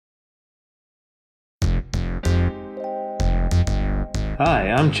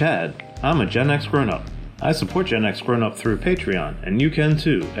Hi, I'm Chad. I'm a Gen X grown-up. I support Gen X Grown Up through Patreon, and you can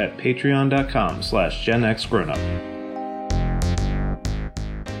too at patreon.com/Gen X Grown Up.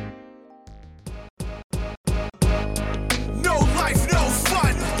 No life, no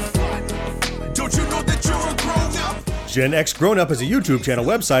fun. Don't you know that you're a grown-up? Gen X Grown Up is a YouTube channel,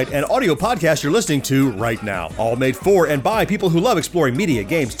 website, and audio podcast you're listening to right now. All made for and by people who love exploring media,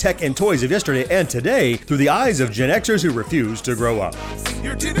 games, tech, and toys of yesterday and today through the eyes of Gen Xers who refuse to grow up.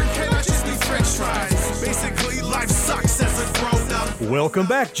 Your dinner cannot just be french fries. Basically, life sucks as a grown-up. Welcome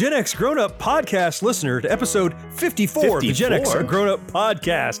back, Gen X Grown Up podcast listener, to episode 54 of the Gen X Grown Up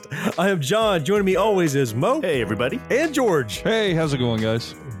podcast. I am John. Joining me always is Mo. Hey, everybody. And George. Hey, how's it going,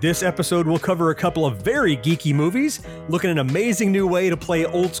 guys? This episode will cover a couple of very geeky movies, look at an amazing new way to play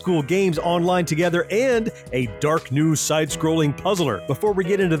old school games online together, and a dark new side-scrolling puzzler. Before we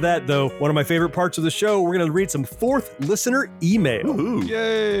get into that, though, one of my favorite parts of the show, we're going to read some fourth listener email. Woohoo.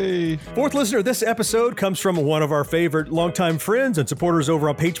 Yay! Fourth listener, this episode comes from one of our favorite longtime friends and supporters over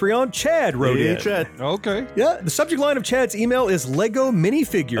on Patreon. Chad wrote in. Chad. Okay. Yeah, the subject line of Chad's email is Lego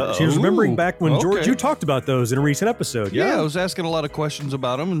minifigures. He was remembering back when, George, you talked about those in a recent episode. Yeah, I was asking a lot of questions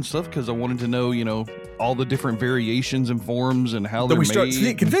about them and stuff because I wanted to know, all the different variations and forms and how That they're we made. start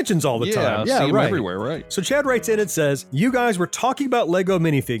seeing conventions all the time. Yeah, see 'em right. everywhere, right? So Chad writes in and says, you guys were talking about Lego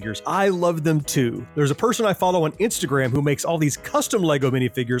minifigures. I love them too. There's a person I follow on Instagram who makes all these custom Lego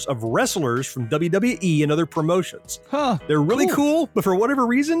minifigures of wrestlers from WWE and other promotions. Huh. They're really cool, but for whatever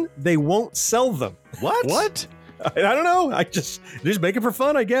reason, they won't sell them. What? I don't know. I just make it for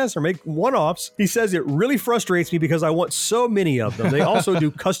fun, I guess, or make one-offs. He says it really frustrates me because I want so many of them. They also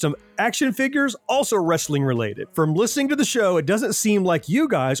do custom action figures, also wrestling related. From listening to the show, it doesn't seem like you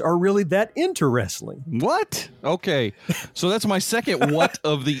guys are really that into wrestling. What? Okay. So that's my second what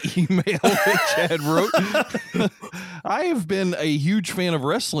of the email that Chad wrote. I have been a huge fan of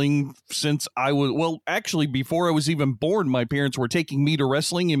wrestling since I was, actually, before I was even born, my parents were taking me to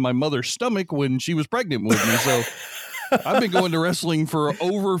wrestling in my mother's stomach when she was pregnant with me. So I've been going to wrestling for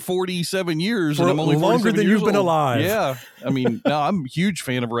over 47 years, and I'm only longer than you've been alive. Yeah, I mean, no, I'm a huge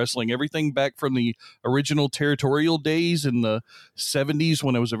fan of wrestling. Everything back from the original territorial days in the 70s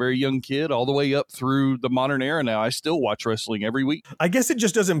when I was a very young kid, all the way up through the modern era. Now I still watch wrestling every week. I guess it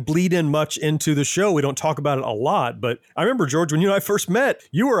just doesn't bleed in much into the show. We don't talk about it a lot, but I remember, George, when you and I first met,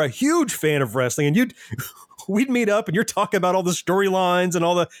 you were a huge fan of wrestling, and we'd meet up and you're talking about all the storylines and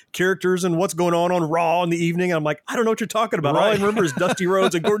all the characters and what's going on Raw in the evening. And I'm like, I don't know what you're talking about. All I remember is Dusty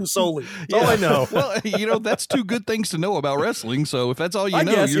Rhodes and Gordon Soley. That's all I know. Well, that's two good things to know about wrestling. So if that's all you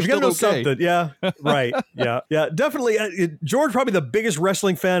know, guess, you're you gotta still know okay. something. Yeah, right. Yeah, definitely. George, probably the biggest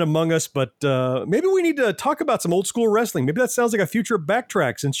wrestling fan among us, but maybe we need to talk about some old school wrestling. Maybe that sounds like a future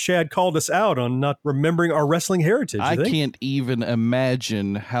backtrack since Chad called us out on not remembering our wrestling heritage. I can't even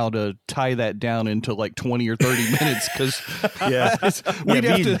imagine how to tie that down into like 20 or 30 minutes. Because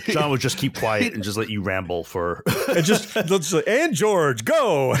John would just keep quiet and just let you ramble for and George,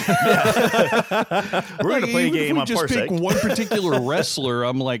 go. We're going to play a game on just Parsec. pick one particular wrestler.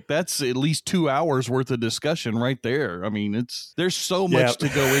 I'm like, that's at least 2 hours worth of discussion right there. I mean, there's so much to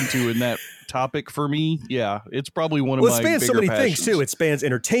go into in that topic for me. Yeah, it's probably one of my bigger spans so many passions. things too. It spans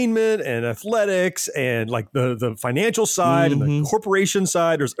entertainment and athletics and like the financial side and the corporation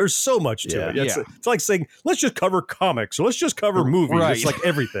side. There's so much to it. It's like saying, let's just cover comics or let's just cover movies. Right. It's like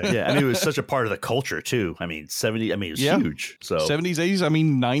everything. Yeah, I mean, it was such a part of the culture too. I mean, it was huge. So 70s, 80s, I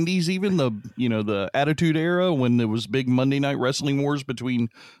mean 90s even, the Attitude Era when there was big Monday Night Wrestling wars between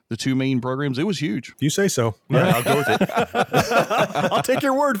the two main programs. It was huge. If you say so. Yeah, I'll go with it. I'll take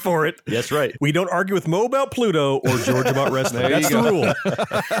your word for it. That's right. We don't argue with Mo about Pluto or George about wrestling. That's the rule.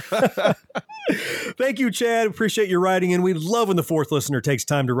 Thank you, Chad. Appreciate your writing in. We love when the fourth listener takes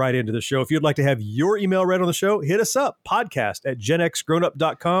time to write into the show. If you'd like to have your email read on the show, hit us up,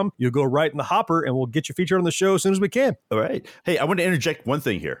 podcast@genxgrownup.com. You'll go right in the hopper and we'll get you featured on the show as soon as we can. All right. Hey, I want to interject one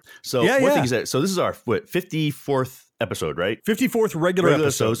thing here. So one thing is that, so this is our 54th episode, right? 54th regular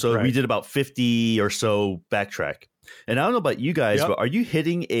episode. So we did about 50 or so backtrack. And I don't know about you guys, but are you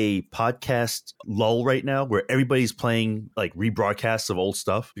hitting a podcast lull right now where everybody's playing like rebroadcasts of old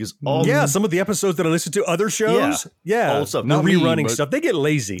stuff? Because some of the episodes that I listen to other shows, old stuff, not rerunning stuff, they get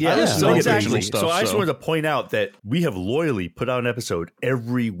lazy. So exactly. Stuff, so I just wanted to point out that we have loyally put out an episode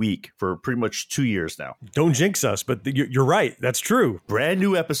every week for pretty much 2 years now. Don't jinx us, but you're right. That's true. Brand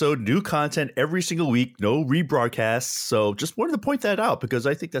new episode, new content every single week, no rebroadcasts. So just wanted to point that out because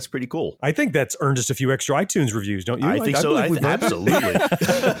I think that's pretty cool. I think that's earned us a few extra iTunes reviews, don't don't you? I think so. Absolutely.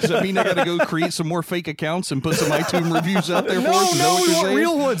 Does that mean I got to go create some more fake accounts and put some iTunes reviews out there for us? No, we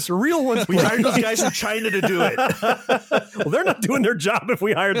want real ones. We hired those guys from China to do it. Well, they're not doing their job if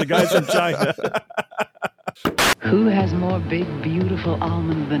we hired the guys from China. Who has more big, beautiful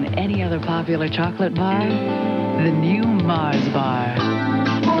almonds than any other popular chocolate bar? The new Mars Bar.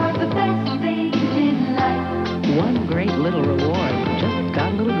 For the best things in life. One great little reward just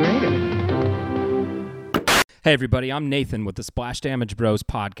got a little greater. Hey everybody, I'm Nathan with the Splash Damage Bros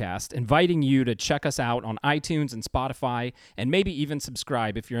podcast, inviting you to check us out on iTunes and Spotify, and maybe even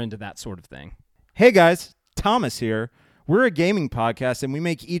subscribe if you're into that sort of thing. Hey guys, Thomas here. We're a gaming podcast and we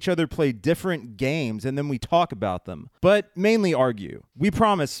make each other play different games and then we talk about them, but mainly argue. We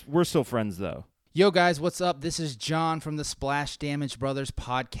promise we're still friends though. Yo guys, what's up? This is John from the Splash Damage Brothers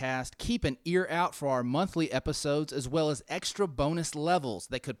podcast. Keep an ear out for our monthly episodes as well as extra bonus levels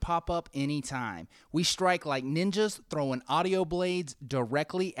that could pop up anytime. We strike like ninjas, throwing audio blades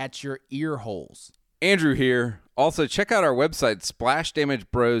directly at your ear holes. Andrew here. Also, check out our website,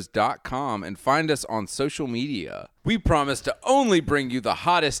 splashdamagebros.com, and find us on social media. We promise to only bring you the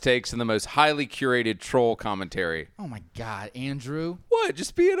hottest takes and the most highly curated troll commentary. Oh my God, Andrew. What?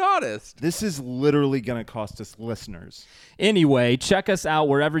 Just being honest. This is literally going to cost us listeners. Anyway, check us out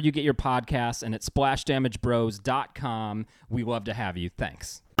wherever you get your podcasts and at splashdamagebros.com. We love to have you.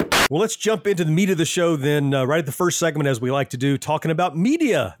 Thanks. Well, let's jump into the meat of the show then, right at the first segment, as we like to do, talking about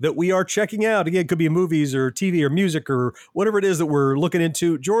media that we are checking out. Again, it could be movies or TV or music or whatever it is that we're looking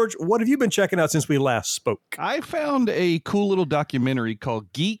into. George, what have you been checking out since we last spoke? I found a cool little documentary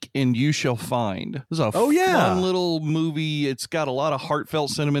called Geek and You Shall Find. It was a fun little movie. It's got a lot of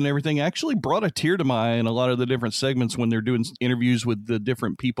heartfelt sentiment and everything. It actually brought a tear to my eye in a lot of the different segments when they're doing interviews with the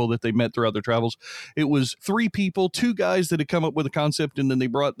different people that they met throughout their travels. It was 3 people, 2 guys that had come up with a concept, and then they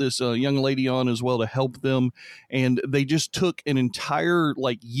brought this young lady on as well to help them, and they just took an entire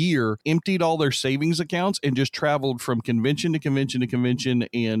year, emptied all their savings accounts, and just traveled from convention to convention to convention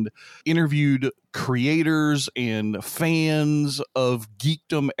and interviewed creators and fans of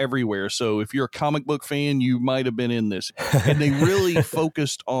geekdom everywhere. So if you're a comic book fan, you might have been in this. And they really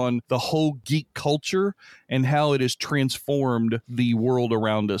focused on the whole geek culture and how it has transformed the world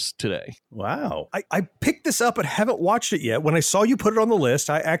around us today. Wow. I picked this up but haven't watched it yet. When I saw you put it on the list,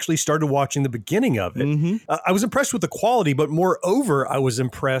 I actually started watching the beginning of it. Mm-hmm. I was impressed with the quality, but moreover, I was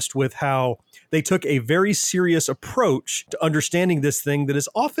impressed with how they took a very serious approach to understanding this thing that is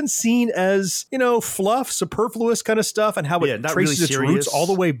often seen as, fluff, superfluous kind of stuff, and how it traces its roots all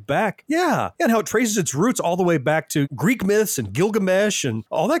the way back. Yeah. And how it traces its roots all the way back to Greek myths and Gilgamesh and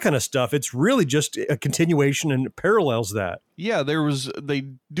all that kind of stuff. It's really just a continuation and parallels that. Yeah, they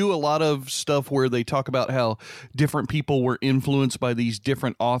do a lot of stuff where they talk about how different people were influenced by these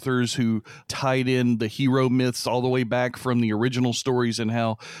different authors who tied in the hero myths all the way back from the original stories, and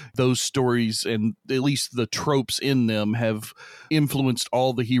how those stories and at least the tropes in them have influenced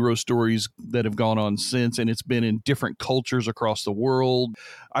all the hero stories that have gone on since, and it's been in different cultures across the world.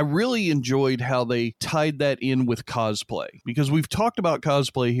 I really enjoyed how they tied that in with cosplay, because we've talked about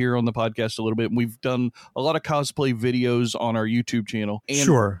cosplay here on the podcast a little bit, and we've done a lot of cosplay videos on our YouTube channel. And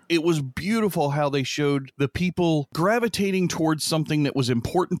sure. It was beautiful how they showed the people gravitating towards something that was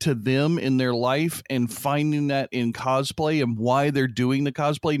important to them in their life and finding that in cosplay and why they're doing the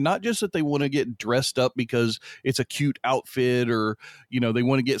cosplay. Not just that they want to get dressed up because it's a cute outfit or, they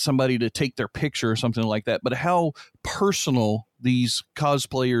want to get somebody to take their picture or something like that, but how personal these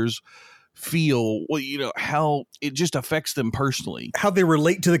cosplayers feel, how it just affects them personally, how they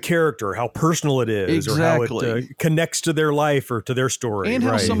relate to the character, how personal it is, exactly, or how it connects to their life or to their story, and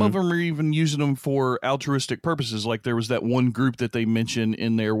how some of them are even using them for altruistic purposes. Like there was that one group that they mentioned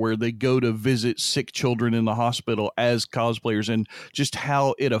in there where they go to visit sick children in the hospital as cosplayers, and just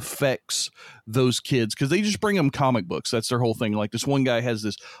how it affects those kids, because they just bring them comic books. That's their whole thing. Like this one guy has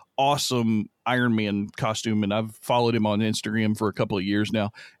this awesome Iron Man costume, and I've followed him on Instagram for a couple of years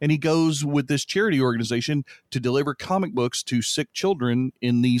now, and he goes with this charity organization to deliver comic books to sick children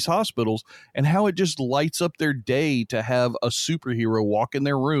in these hospitals, and how it just lights up their day to have a superhero walk in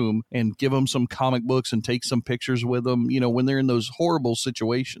their room and give them some comic books and take some pictures with them, when they're in those horrible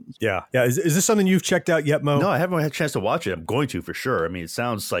situations. Yeah. Is this something you've checked out yet, Mo? No, I haven't had a chance to watch it. I'm going to for sure. I mean, it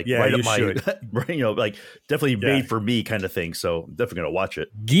sounds like right up my, definitely made for me kind of thing. So I'm definitely going to watch it.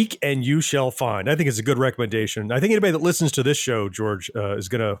 Geek Seek and you shall find. I think it's a good recommendation. I think anybody that listens to this show, George, is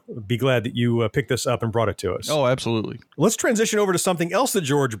going to be glad that you picked this up and brought it to us. Oh, absolutely. Let's transition over to something else that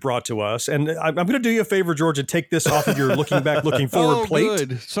George brought to us. And I'm going to do you a favor, George, and take this off of your looking back, looking forward plate.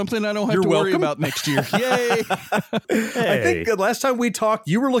 Good. Something I don't have You're to worry welcome. about next year. Yay. I think last time we talked,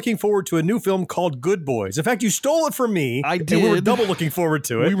 you were looking forward to a new film called Good Boys. In fact, you stole it from me. I did. And we were double looking forward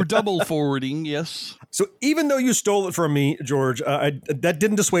to it. We were double forwarding, yes. So even though you stole it from me, George, that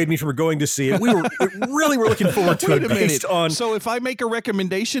didn't dissuade me from going to see it. We really were looking forward to Wait it a based minute. on... So if I make a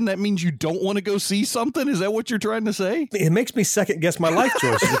recommendation, that means you don't want to go see something? Is that what you're trying to say? It makes me second guess my life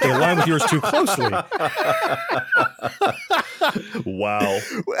choices if they align with yours too closely. Wow.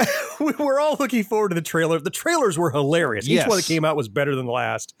 We were all looking forward to the trailer. The trailers were hilarious. Yes. Each one that came out was better than the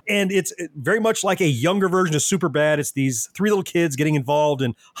last. And it's very much like a younger version of Superbad. It's these three little kids getting involved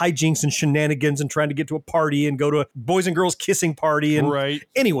in hijinks and shenanigans and trying to get to a party and go to a boys and girls kissing party. And Right.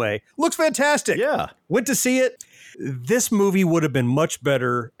 Anyway, looks fantastic. Yeah. Went to see it. This movie would have been much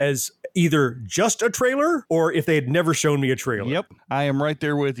better as either just a trailer or if they had never shown me a trailer. Yep. I am right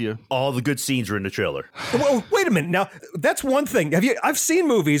there with you. All the good scenes were in the trailer. Well, wait a minute. Now, that's one thing. I've seen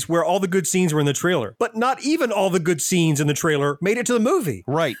movies where all the good scenes were in the trailer, but not even all the good scenes in the trailer made it to the movie.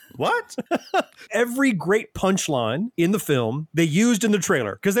 Right. What? Every great punchline in the film they used in the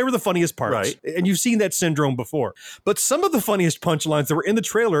trailer because they were the funniest parts. Right. And you've seen that syndrome before. But some of the funniest punchlines that were in the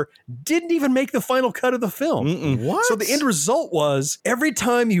trailer didn't even make the final cut of the film. What? So the end result was every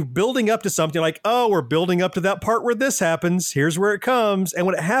time you're building up to something like, oh, we're building up to that part where this happens. Here's where it comes. And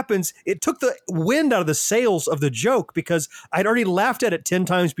when it happens, it took the wind out of the sails of the joke because I'd already laughed at it 10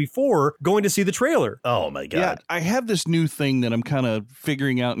 times before going to see the trailer. Oh, my God. Yeah, I have this new thing that I'm kind of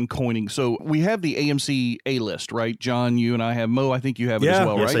figuring out and coining. So we have the AMC A-list, right? John, you and I have. Mo, I think you have it as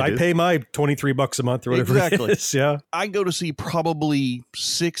well, yes, right? I pay my $23 a month or whatever Exactly. it is. Yeah. I go to see probably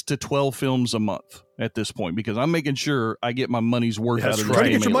 6 to 12 films a month at this point because I'm making sure I get my money's worth That's out of the right. Try to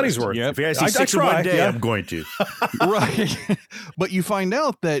get AMA your money's list. worth. Yep. If I see I 6 in tried, one day, yeah. I'm going to. Right. But you find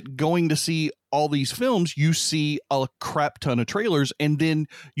out that going to see all these films, you see a crap ton of trailers, and then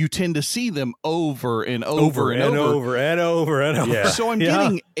you tend to see them over and over and over. Yeah. So I'm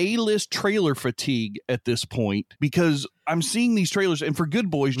getting A-list trailer fatigue at this point because I'm seeing these trailers, and for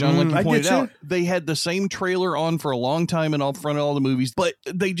Good Boys, John, like I you pointed get you. out, they had the same trailer on for a long time in front of all the movies, but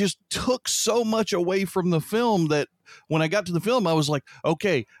they just took so much away from the film that when I got to the film, I was like,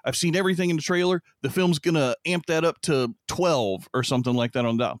 okay, I've seen everything in the trailer. The film's going to amp that up to 12 or something like that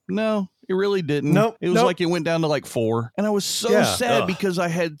on top. No, it really didn't. Nope, It was nope. like it went down to like 4. And I was so Yeah. sad Ugh. because I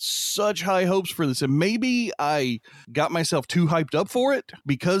had such high hopes for this. And maybe I got myself too hyped up for it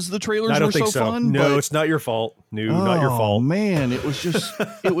because the trailers I don't were think so so. fun. No, but- it's not your fault. No, not your Oh, fault. man, it was just,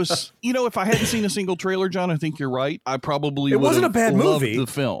 it was, if I hadn't seen a single trailer, John, I think you're right. I probably It would wasn't have a bad loved movie. the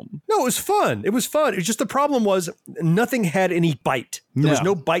film. No, it was fun. It was fun. It's just the problem was nothing had any bite. There was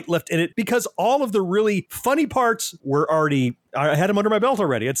no bite left in it because all of the really funny parts were already, I had them under my belt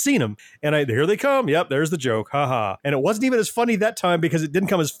already. I'd seen them. And here they come. Yep, there's the joke. Haha. And it wasn't even as funny that time because it didn't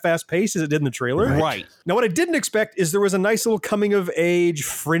come as fast paced as it did in the trailer. Right. Now, what I didn't expect is there was a nice little coming of age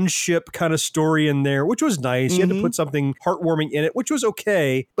friendship kind of story in there, which was nice. You had to put something heartwarming in it, which was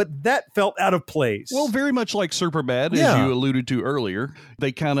okay, but that felt out of place. Well, very much like Superbad, as Yeah. you alluded to earlier.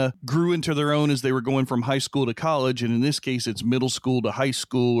 They kind of grew into their own as they were going from high school to college. And in this case, it's middle school to high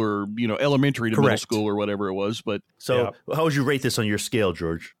school or, elementary to middle Correct. school or whatever it was. But So, how would you rate this on your scale,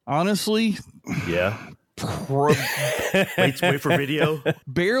 George? honestly, Yeah. Wait for video.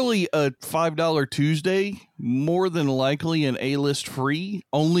 barely a $5 Tuesday, more than likely an A-list free,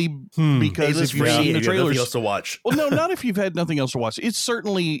 only because A-list if you've free, seen the you have nothing trailers. else to watch. Well, no, not if you've had nothing else to watch. It's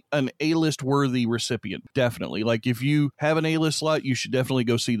certainly an A-list worthy recipient, definitely. Like if you have an A-list slot, you should definitely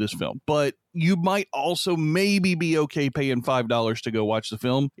go see this film. But you might also maybe be okay paying $5 to go watch the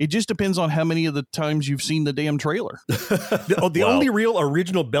film. It just depends on how many of the times you've seen the damn trailer. The Wow. only real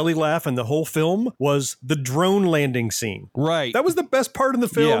original belly laugh in the whole film was the drone landing scene. Right. That was the best part in the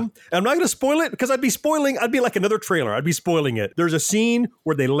film. And I'm not going to spoil it because I'd be like another trailer. I'd be spoiling it. There's a scene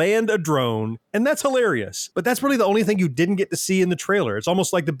where they land a drone and that's hilarious. But that's really the only thing you didn't get to see in the trailer. It's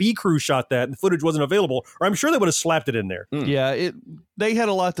almost like the B crew shot that and the footage wasn't available, or I'm sure they would have slapped it in there. Yeah, they had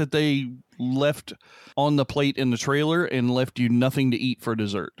a lot that they left on the plate in the trailer and left you nothing to eat for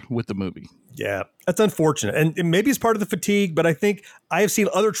dessert with the movie. Yeah. That's unfortunate. And maybe it's part of the fatigue, but I think I have seen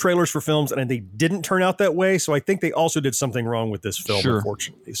other trailers for films and they didn't turn out that way. So I think they also did something wrong with this film,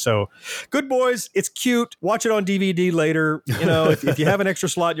 unfortunately. So Good Boys, it's cute. Watch it on DVD later. You know, if you have an extra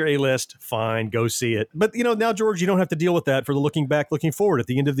slot in your A-list, fine, go see it. But, you know, now, George, you don't have to deal with that for the looking back, looking forward at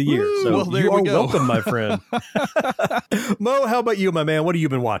the end of the year. So well, there you we are go. welcome, my friend. Mo, how about you, my man? What have you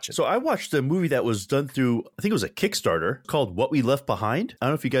been watching? So I watched a movie that was done through, I think it was a Kickstarter called What We Left Behind. I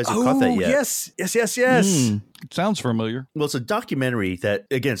don't know if you guys have caught that yet. Yes. It sounds familiar. Well, it's a documentary that,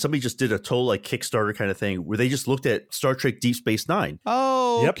 again, somebody just did a total like Kickstarter kind of thing where they just looked at Star Trek Deep Space Nine.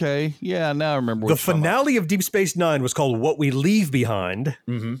 Oh, okay. Yeah, now I remember. The finale of Deep Space Nine was called What We Leave Behind.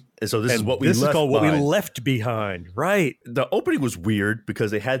 Mm-hmm. And so this is what This is called What We Left Behind. Right. The opening was weird because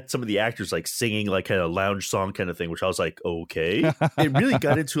they had some of the actors like singing like kind of lounge song kind of thing, which I was like, okay. It really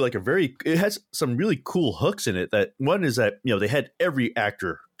got into like it has some really cool hooks in it. That one is that, you know, they had every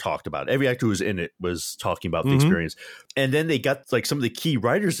actor talked about it. Every actor who was in it was talking about the experience. And then they got like some of the key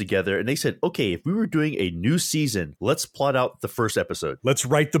writers together and they said, okay, if we were doing a new season, let's plot out the first episode. Let's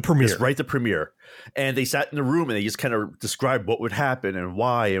write the premiere. And they sat in the room and they just kind of described what would happen and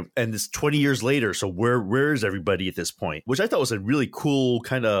why. And it's 20 years later. So where is everybody at this point? Which I thought was a really cool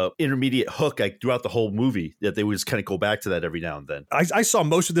kind of intermediate hook like throughout the whole movie that they would just kind of go back to that every now and then. I saw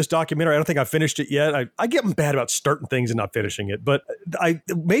most of this documentary. I don't think I finished it yet. I get bad about starting things and not finishing it, but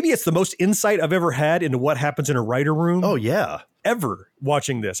maybe it's the most insight I've ever had into what happens in a writer room. Oh, yeah. Ever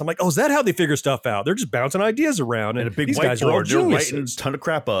watching this. I'm like, oh, is that how they figure stuff out? They're just bouncing ideas around. And a big these guys are all whiteboard. They're geniuses. writing a ton of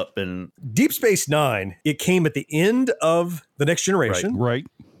crap up. And Deep Space Nine, it came at the end of The Next Generation. Right.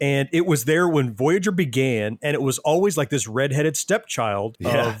 And it was there when Voyager began, and it was always like this redheaded stepchild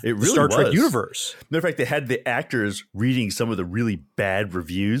of it really the Star Trek was. universe. Matter of fact, they had the actors reading some of the really bad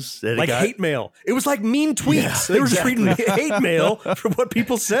reviews. That Like hate mail. It was like mean tweets. They were just reading hate mail from what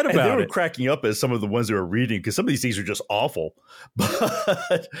people said about and they were it. cracking up as some of the ones they were reading because some of these things are just awful.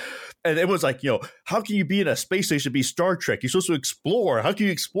 But and it was like, you know, how can you be in a space station and be Star Trek? You're supposed to explore. How can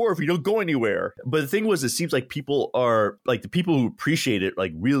you explore if you don't go anywhere? But the thing was, it seems like people are like the people who appreciate it,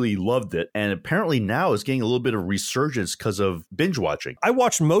 like really loved it. And apparently now it's getting a little bit of resurgence because of binge watching. I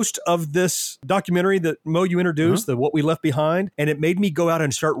watched most of this documentary that Mo, you introduced, the What We Left Behind, and it made me go out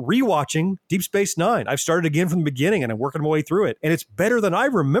and start rewatching Deep Space Nine. I've started again from the beginning and I'm working my way through it. And it's better than I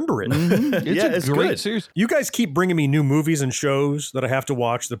remember it. It's a great good. series. You guys keep bringing me new movies and shows that I have to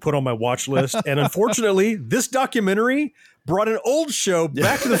watch that put on my watch list. And unfortunately, this documentary brought an old show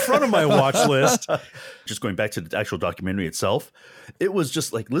back to the front of my watch list. Just going back to the actual documentary itself, it was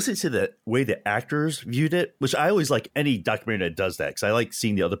just like listening to the way the actors viewed it, which I always like any documentary that does that because I like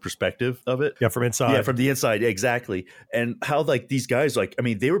seeing the other perspective of it. Yeah, from inside. Yeah, from the inside, exactly. And how like these guys, like, I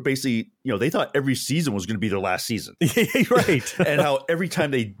mean, they were basically, you know, they thought every season was going to be their last season. Right. And how every time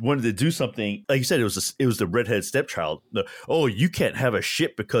they wanted to do something, like you said, it was the redhead stepchild. Oh, you can't have a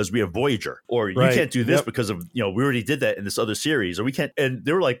ship because we have Voyager, or you can't do this because of, you know, we already did that in this other series, or we can't. And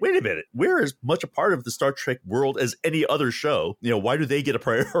they were like, wait a minute, we're as much a part of the Star Trek world as any other show. You know, why do they get a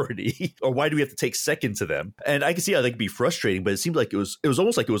priority, or why do we have to take second to them? And I can see how that can be frustrating, but it seemed like it was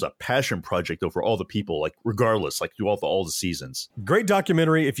almost like it was a passion project over all the people, like regardless, like through all the seasons. Great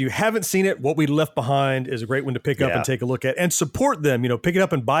documentary. If you haven't seen it, What We Left Behind is a great one to pick up and take a look at and support them. You know, pick it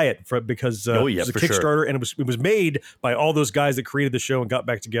up and buy it because it was a Kickstarter and it was made by all those guys that created the show and got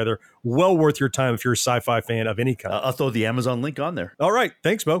back together. Well worth your time if you're a sci-fi fan of any kind. I'll throw the Amazon link on there. All right.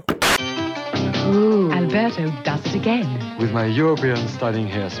 Thanks, Mo. Ooh, Alberto does it again. With my European styling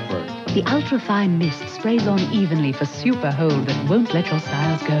hairspray. The ultra-fine mist sprays on evenly for super hold that won't let your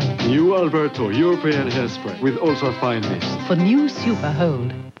styles go. New Alberto European hairspray with ultra-fine mist. For new super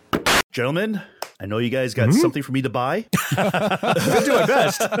hold. Gentlemen, I know you guys got something for me to buy. I'll do my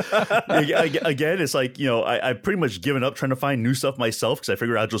best. Again, it's like, you know, I've pretty much given up trying to find new stuff myself because I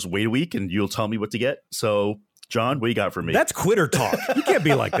figure I'll just wait a week and you'll tell me what to get. So, John, what do you got for me? That's quitter talk. You can't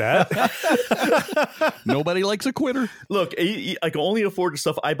be like that. Nobody likes a quitter. Look, I can only afford the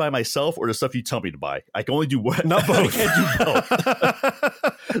stuff I buy myself or the stuff you tell me to buy. I can only do one. Not both. I can't do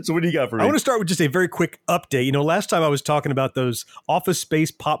both. So what do you got for me? I want to start with just a very quick update. You know, last time I was talking about those Office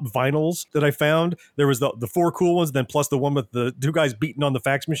Space pop vinyls that I found. There was the four cool ones, then plus the one with the two guys beating on the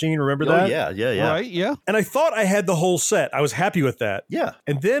fax machine. Remember that? Yeah. Right, yeah. And I thought I had the whole set. I was happy with that. Yeah.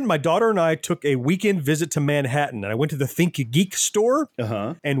 And then my daughter and I took a weekend visit to Manhattan, and I went to the Think Geek store.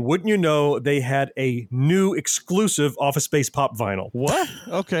 And wouldn't you know, they had a new exclusive Office Space pop vinyl. What?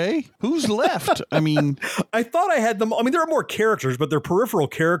 Okay. Who's left? I mean, I thought I had them. I mean, there are more characters, but they're peripheral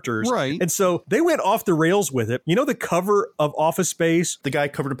characters characters. Right. And so they went off the rails with it. You know the cover of Office Space? The guy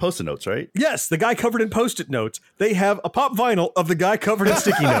covered in Post-it notes, right? Yes, the guy covered in Post-it notes. They have a pop vinyl of the guy covered in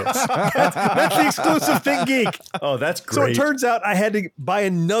sticky notes. That's the exclusive Think Geek. Oh, that's great. So it turns out I had to buy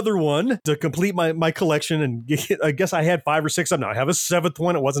another one to complete my collection, and I guess I had 5 or 6 of them. Now I have a 7th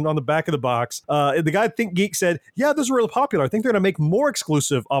one. It wasn't on the back of the box. The guy at Think Geek said, yeah, those are really popular. I think they're going to make more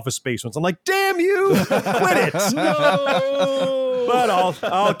exclusive Office Space ones. I'm like, damn you, quit it. No. But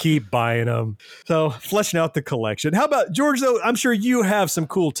I'll keep buying them. So fleshing out the collection. How about George, though? I'm sure you have some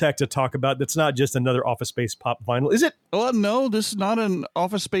cool tech to talk about that's not just another Office Space pop vinyl. Is it? Well, no, this is not an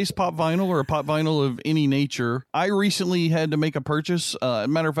Office Space pop vinyl or a pop vinyl of any nature. I recently had to make a purchase.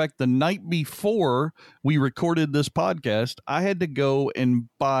 Matter of fact, the night before we recorded this podcast, I had to go and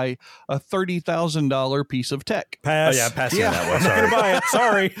buy a $30,000 piece of tech. Pass. Oh, yeah, I'm passing on that one. I'm not going to buy it.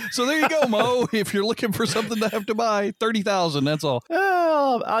 Sorry. So there you go, Mo. If you're looking for something to have to buy, $30,000, that's all.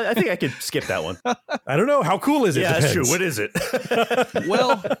 I think I could skip that one. I don't know. How cool is it? Yeah, that's true. Depends. What is it?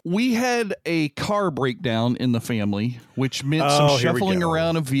 Well, we had a car breakdown in the family, which meant some shuffling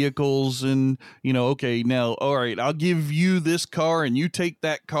around of vehicles and, okay, now, all right, I'll give you this car and you take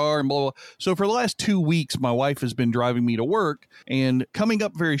that car and blah, blah. So for the last 2 weeks, my wife has been driving me to work, and coming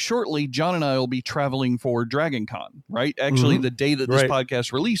up very shortly, John and I will be traveling for Dragon Con, right? Actually, the day that this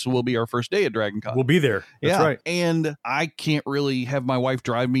podcast releases will be our first day at Dragon Con. We'll be there. That's right. And I can't really have my wife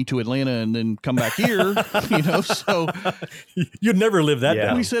drive me to Atlanta and then come back here, so you'd never live that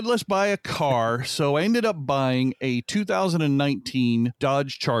down. We said, let's buy a car. So I ended up buying a 2019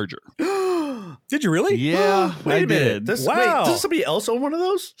 Dodge Charger. Did you really? Yeah, Wait I a minute. did. Wow. Does somebody else own one of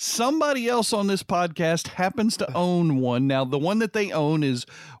those? Somebody else on this podcast happens to own one. Now, the one that they own is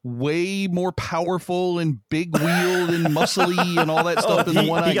way more powerful and big-wheeled and muscly and all that stuff than the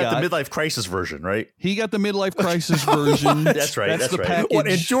one I got. He got the midlife crisis version, right? He got the midlife crisis version. That's right. That's the right. package. What,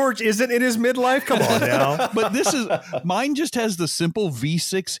 and George isn't in his midlife? Come on now. But mine just has the simple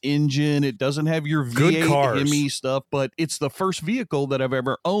V6 engine. It doesn't have your Good V8 cars. ME stuff, but it's the first vehicle that I've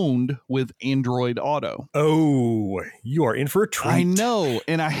ever owned with Android Auto. Oh, you are in for a treat. I know,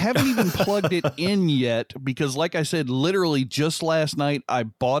 and I haven't even plugged it in yet because, like I said, literally just last night I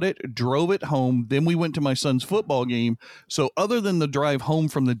bought it, drove it home, then we went to my son's football game. So other than the drive home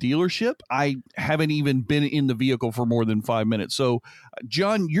from the dealership, I haven't even been in the vehicle for more than 5 minutes. So,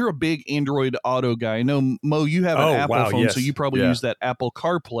 John, you're a big Android Auto guy. I know, Mo, you have an Apple phone, so you probably use that Apple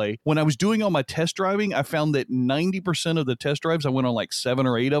CarPlay. When I was doing all my test driving, I found that 90% of the test drives, I went on like 7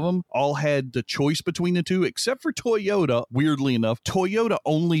 or 8 of them, all had the choice between the two, except for Toyota. Weirdly enough, Toyota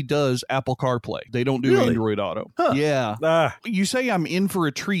only does Apple CarPlay. They don't do Android Auto. Huh. Yeah. You say I'm in for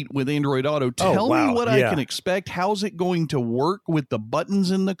a treat with Android Auto. Tell me what I can expect. How's it going to work with the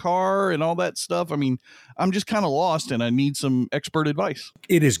buttons in the car and all that stuff? I mean, I'm just kind of lost and I need some expert advice.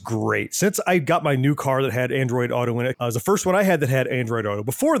 It is great. Since I got my new car that had Android Auto in it, it was the first one I had that had Android Auto.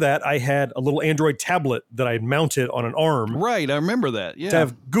 Before that, I had a little Android tablet that I had mounted on an arm. Right. I remember that. Yeah. To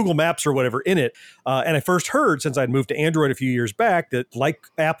have Google Maps or whatever in it. And I first heard, since I'd moved to Android a few years back, that like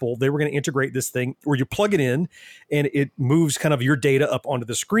Apple, they were going to integrate this thing where you plug it in and it moves kind of your data up onto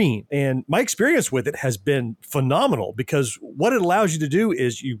the screen. And my experience with it has been phenomenal because what it allows you to do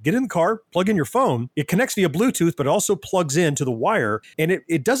is you get in the car, plug in your phone, it connects via Bluetooth, but it also plugs into the wire. And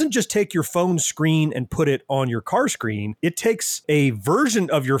it doesn't just take your phone screen and put it on your car screen. It takes a version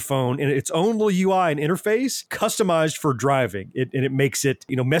of your phone in its own little UI and interface customized for driving. And it makes it,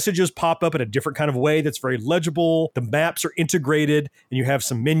 messages pop up in a different kind of way that's very legible. The maps are integrated and you have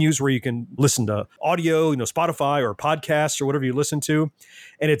some menus where you can listen to audio, Spotify or podcasts or whatever you listen to.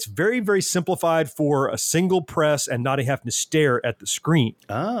 And it's very, very simplified for a single press and not having to stare at the screen.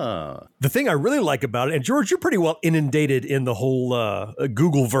 The thing I really like about it, and George, you're pretty well inundated in the whole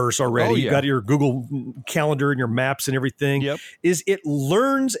Google-verse already. You've got your Google Calendar and your maps and everything. Is it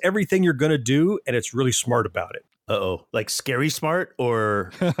learns everything you're going to do and it's really smart about it. Like scary smart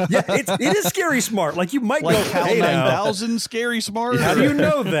or it is scary smart. Like you might like go, HAL 9000 scary smart. How do you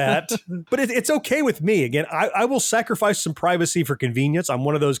know that? But it's okay with me. Again, I will sacrifice some privacy for convenience. I'm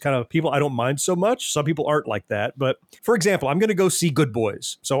one of those kind of people I don't mind so much. Some people aren't like that. But for example, I'm going to go see Good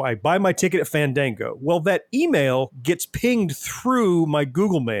Boys. So I buy my ticket at Fandango. Well, that email gets pinged through my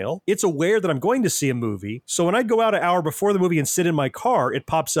Google Mail. It's aware that I'm going to see a movie. So when I go out an hour before the movie and sit in my car, it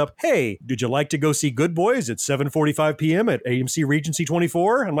pops up, hey, did you like to go see Good Boys at 7:45 2:45 p.m. at AMC Regency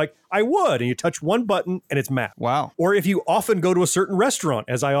 24? I'm like, I would. And you touch one button and it's Map. Wow. Or if you often go to a certain restaurant,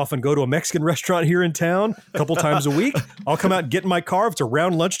 as I often go to a Mexican restaurant here in town a couple times a week, I'll come out and get in my car. If it's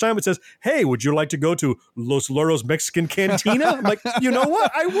around lunchtime, it says, hey, would you like to go to Los Loros Mexican Cantina? I'm like, you know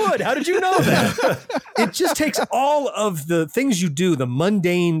what? I would. How did you know that? It just takes all of the things you do, the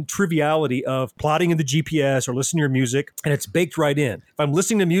mundane triviality of plotting in the GPS or listening to your music, and it's baked right in. If I'm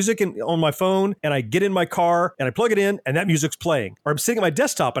listening to music on my phone and I get in my car and I plug it in and that music's playing, or I'm sitting at my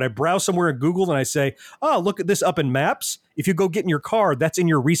desktop and I browse somewhere in Google and I say, oh, look at this up in Maps. If you go get in your car, that's in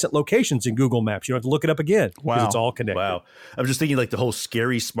your recent locations in Google Maps. You don't have to look it up again because it's all connected. Wow. I'm just thinking like the whole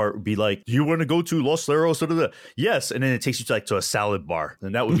Scary Smart would be like, you want to go to Los Leros? Yes. And then it takes you to a salad bar.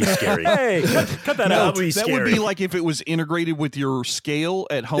 And that would be scary. Hey, cut that out. That would be like if it was integrated with your scale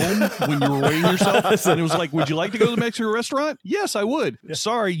at home when you were weighing yourself. And it was like, would you like to go to the Mexican restaurant? Yes, I would. Yeah.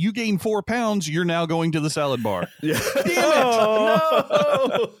 Sorry, you gained 4 pounds. You're now going to the salad bar. Yeah. Damn it.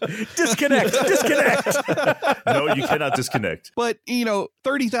 No. Disconnect. No, you cannot disconnect. But,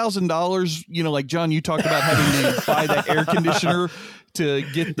 $30,000, like John, you talked about having to buy that air conditioner to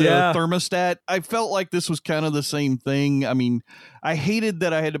get the thermostat. I felt like this was kind of the same thing. I mean, I hated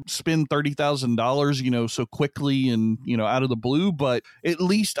that I had to spend $30,000, so quickly and, out of the blue, but at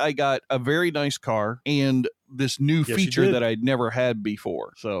least I got a very nice car and this new feature that I'd never had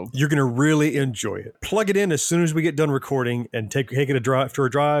before. So you're going to really enjoy it. Plug it in as soon as we get done recording and take it for a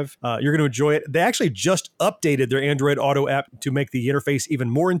drive. You're going to enjoy it. They actually just updated their Android Auto app to make the interface even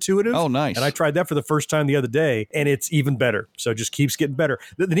more intuitive. Oh, nice. And I tried that for the first time the other day, and it's even better. So it just keeps getting better.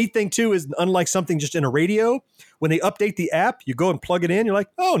 The neat thing, too, is unlike something just in a radio, when they update the app, you go and plug it in. You're like,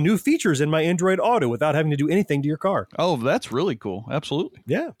 oh, new features in my Android Auto without having to do anything to your car. Oh, that's really cool. Absolutely.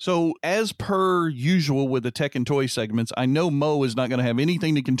 Yeah. So as per usual with the tech and toy segments, I know Mo is not going to have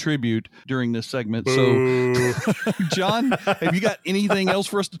anything to contribute during this segment. So, John, have you got anything else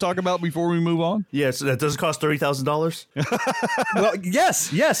for us to talk about before we move on? Yes, that does cost $30,000. Well,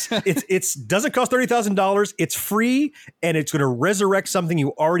 yes. It doesn't cost $30,000. It's free, and it's going to resurrect something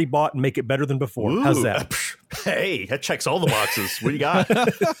you already bought and make it better than before. Ooh. How's that? Hey, that checks all the boxes. What do you got? I'm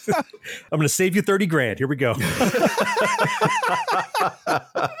going to save you $30,000. Here we go.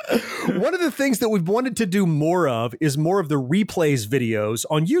 One of the things that we've wanted to do more of is more of the replays videos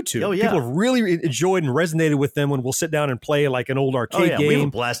on YouTube. Oh, yeah. People have really enjoyed and resonated with them when we'll sit down and play like an old arcade game. We have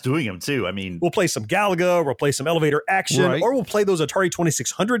a blast doing them too. I mean, we'll play some Galaga, we'll play some Elevator Action, or we'll play those Atari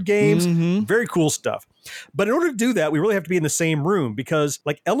 2600 games. Mm-hmm. Very cool stuff. But in order to do that, we really have to be in the same room because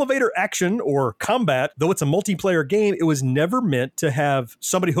like Elevator Action or Combat, though it's a multiplayer game, it was never meant to have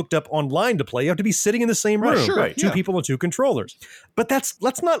somebody hooked up online to play. You have to be sitting in the same room. Two people and two controllers. But that's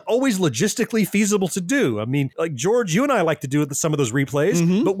not always logistically feasible to do. I mean, like George, you and I like to do some of those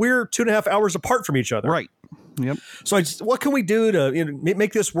replays, but we're 2.5 hours apart from each other. Right. Yep. So what can we do to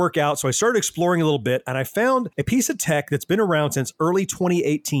make this work out? So I started exploring a little bit, and I found a piece of tech that's been around since early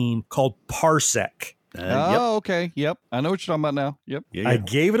 2018 called Parsec. Okay. Yep. I know what you're talking about now. Yep. I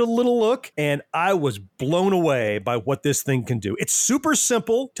gave it a little look and I was blown away by what this thing can do. It's super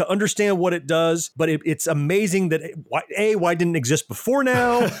simple to understand what it does, but it's amazing that why didn't it exist before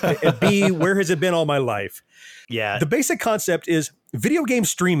now? And B, where has it been all my life? Yeah. The basic concept is video game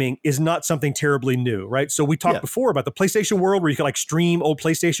streaming is not something terribly new, right? So we talked before about the PlayStation world where you can like stream old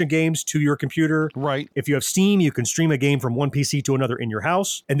PlayStation games to your computer. Right. If you have Steam, you can stream a game from one PC to another in your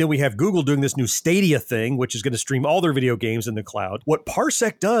house. And then we have Google doing this new Stadia thing, which is going to stream all their video games in the cloud. What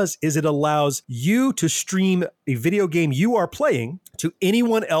Parsec does is it allows you to stream a video game you are playing to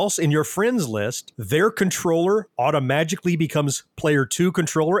anyone else in your friends list. Their controller automatically becomes player 2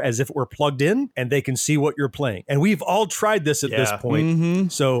 controller as if it were plugged in, and they can see what you're playing. And we've all tried this at this point. Mm-hmm.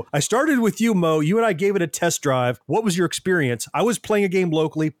 So I started with you, Mo. You and I gave it a test drive. What was your experience? I was playing a game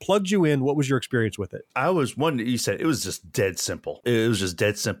locally, plugged you in. What was your experience with it? You said it was just dead simple. It was just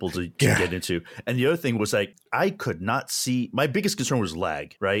dead simple to get into. And the other thing was like, I could not see, my biggest concern was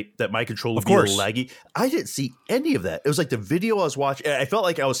lag, right? That my controller would be a little laggy. I didn't see any of that. It was like the video I was watching, I felt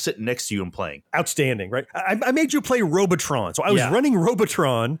like I was sitting next to you and playing. Outstanding, right? I made you play Robotron. So I was running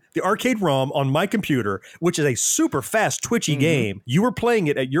Robotron, the arcade ROM, on my computer, which is a super fast, twitchy game. You were playing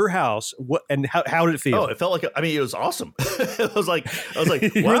it at your house. How did it feel? Oh, it felt like, it was awesome. I was like,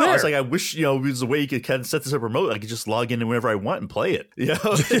 wow. I was like, I wish, there was a way you could kind of set this up remote. I could just log in whenever I want and play it.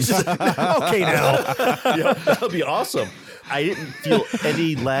 Okay, now. That would be awesome. I didn't feel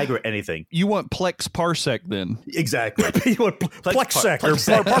any lag or anything. You want Plex Parsec then? Exactly. You want Plexsec or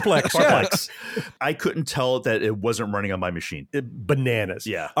Parplex. Parplex. I couldn't tell that it wasn't running on my machine. Bananas.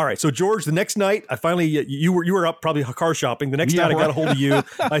 Yeah. All right. So George, the next night, I finally you were up probably car shopping. The next out, I got a hold of you.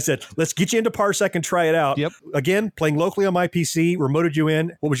 I said, let's get you into Parsec and try it out. Yep. Again, playing locally on my PC, remoted you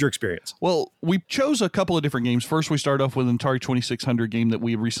in. What was your experience? Well, we chose a couple of different games. First, we started off with an Atari 2600 game that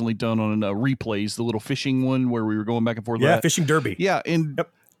we had recently done on replays, the little fishing one where we were going back and forth. Yeah, Fishing Derby. Yeah, and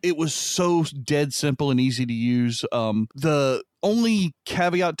it was so dead simple and easy to use. The only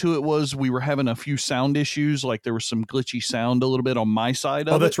caveat to it was we were having a few sound issues, like there was some glitchy sound a little bit on my side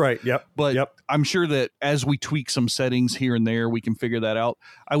of it. Oh, that's right. Yep. But I'm sure that as we tweak some settings here and there, we can figure that out.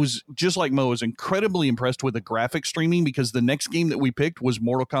 I was, just like Mo, I was incredibly impressed with the graphic streaming because the next game that we picked was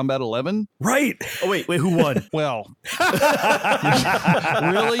Mortal Kombat 11. Right. Oh, wait, who won? Well, really?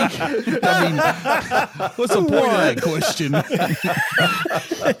 I mean, what's the point of that question?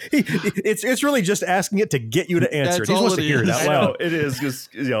 It's really just asking it to get you to answer. He wants to hear it out loud. It is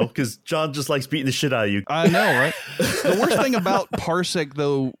because John just likes beating the shit out of you. I know, right? The worst thing about Parsec,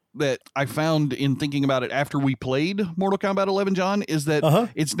 though, that I found in thinking about it after we played Mortal Kombat 11, John, is that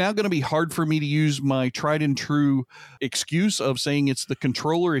it's now going to be hard for me to use my tried and true excuse of saying it's the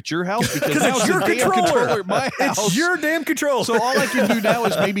controller at your house because now it's your damn controller at my house. It's your damn controller. So all I can do now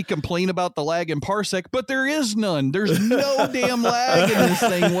is maybe complain about the lag in Parsec, but there is none. There's no damn lag in this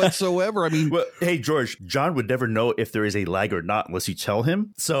thing whatsoever. I mean, well, hey George, John would never know if there is a lag or not unless you tell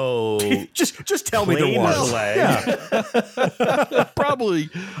him. So just tell me there was lag. Yeah. Probably.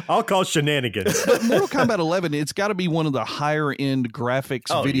 I'll call shenanigans. But Mortal Kombat 11, it's got to be one of the higher end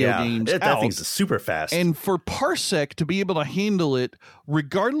graphics video games. That thing's super fast. And for Parsec to be able to handle it,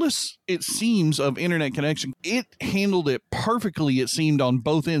 regardless, it seems, of internet connection, it handled it perfectly, it seemed, on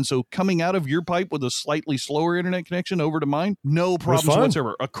both ends. So coming out of your pipe with a slightly slower internet connection over to mine, no problems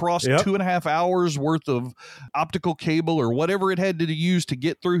whatsoever. Across 2.5 hours worth of optical cable or whatever it had to use to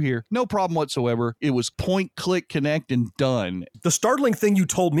get through here, no problem whatsoever. It was point, click, connect, and done. The startling thing you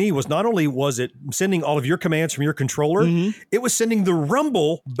told me was not only was it sending all of your commands from your controller, it was sending the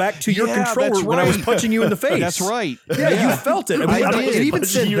rumble back to your controller when I was punching you in the face. That's right. Yeah, you felt it. I did. It even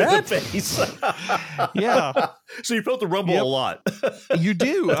said that. Yeah. So you felt the rumble a lot. You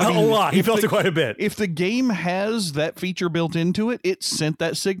do. I mean, a lot. He felt it quite a bit. If the game has that feature built into it, it sent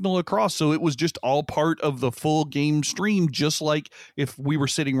that signal across. So it was just all part of the full game stream, just like if we were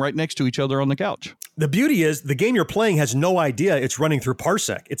sitting right next to each other on the couch. The beauty is the game you're playing has no idea it's running through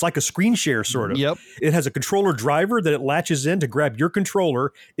Parsec. It's like a screen share, sort of. Yep. It has a controller driver that it latches in to grab your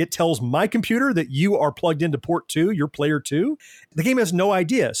controller. It tells my computer that you are plugged into port 2, you're player 2. The game has no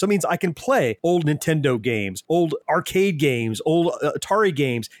idea. So it means I can play old Nintendo games, old arcade games, old Atari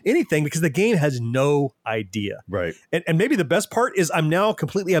games, anything, because the game has no idea. Right. And maybe the best part is I'm now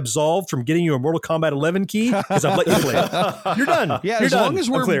completely absolved from getting you a Mortal Kombat 11 key because I've let you play it. You're done. Yeah, You're as done. long as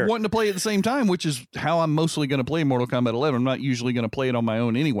we're clear. wanting to play at the same time, which is how I'm mostly going to play Mortal Kombat 11. I'm not usually going to play it on my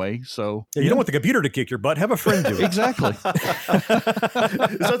own anyway. So you don't want the computer to kick your butt. Have a friend do it. Exactly.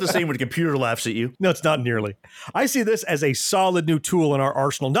 It's not the same when the computer laughs at you. No, it's not nearly. I see this as a solid new tool in our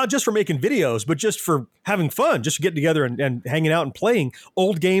arsenal, not just for making videos, but just for having fun, just getting together and hanging out and playing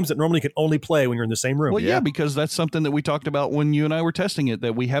old games that normally can only play when you're in the same room. Well, yeah, because that's something that we talked about when you and I were testing it,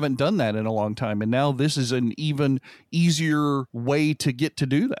 that we haven't done that in a long time. And now this is an even easier way to get to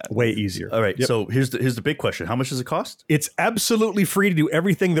do that. Way easier. All right. Yep. So here's the big question. How much does it cost? It's absolutely free to do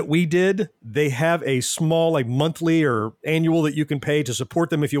everything that we did. They have a small like monthly or annual that you can pay to support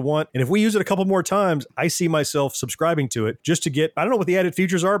them if you want. And if we use it a couple more times, I see myself subscribing to it just to get, I don't know what the added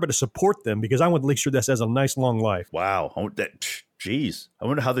features are, but to support them because I want to make sure this has a nice long life. Wow. Jeez, I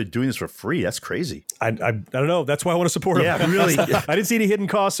wonder how they're doing this for free. That's crazy. I don't know. That's why I want to support them. Yeah, really. I didn't see any hidden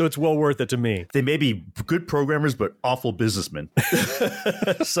costs, so it's well worth it to me. They may be good programmers, but awful businessmen.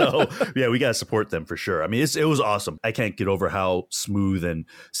 So, yeah, we got to support them for sure. I mean, it was awesome. I can't get over how smooth and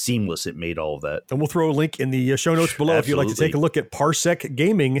seamless it made all of that. And we'll throw a link in the show notes below if you'd like to take a look at Parsec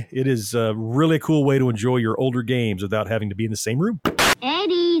Gaming. It is a really cool way to enjoy your older games without having to be in the same room.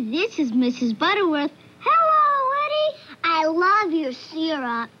 Eddie, this is Mrs. Butterworth. Hello, Eddie. I love your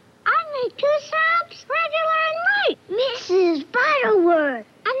syrup. I make 2 syrups, regular and light. Mrs. Butterworth.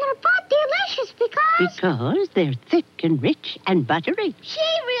 And they're both delicious Because they're thick and rich and buttery. She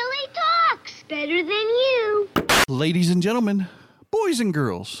really talks better than you. Ladies and gentlemen, boys and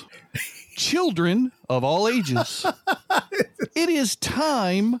girls, children of all ages, it is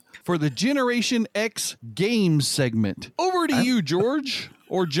time for the Generation X Games segment. Over to you, George.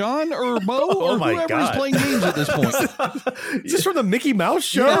 Or John, or Mo, or whoever is playing games at this point. Is this from the Mickey Mouse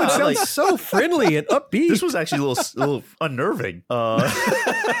show? Yeah, it sounds so friendly and upbeat. This was actually a little unnerving.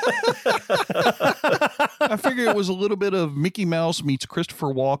 I figure it was a little bit of Mickey Mouse meets Christopher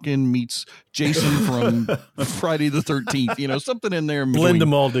Walken meets Jason from Friday the 13th, you know, something in there. Blend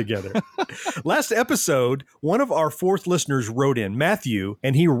them all together. Last episode, one of our fourth listeners wrote in, Matthew,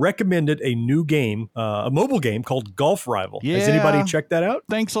 and he recommended a new game, a mobile game called Golf Rival. Yeah. Has anybody checked that out?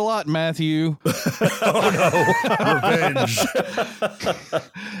 Thanks a lot, Matthew. Oh, no. Revenge.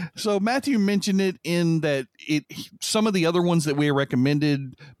 So Matthew mentioned it in that some of the other ones that we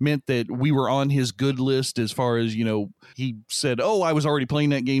recommended meant that we were on his good list as far as, you know, he said, oh, I was already playing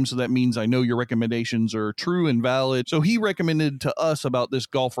that game, so that means I know your recommendations are true and valid. So he recommended to us about this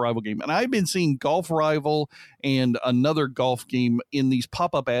Golf Rival game. And I've been seeing Golf Rival and another golf game in these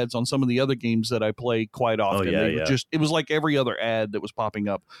pop-up ads on some of the other games that I play quite often. It was like every other ad that was popping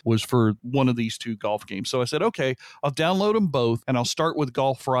up was for one of these two golf games. So I said, okay, I'll download them both and I'll start with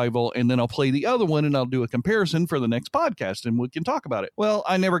Golf Rival and then I'll play the other one and I'll do a comparison for the next podcast and we can talk about it. Well,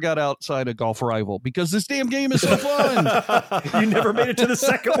 I never got outside of Golf Rival because this damn game is so fun. You never made it to the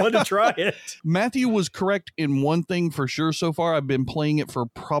second one to try it. Matthew was correct in one thing for sure so far. I've been playing it for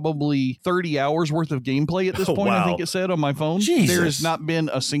probably 30 hours worth of gameplay at this point. Wow. I think it said on my phone. Jesus. There has not been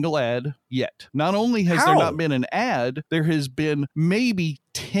a single ad yet. Not only has there not been an ad, there has been maybe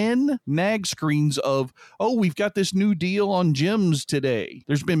 10 nag screens of, oh, we've got this new deal on gyms today.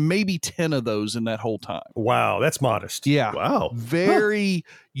 There's been maybe 10 of those in that whole time. Wow, that's modest. Yeah. Wow. Very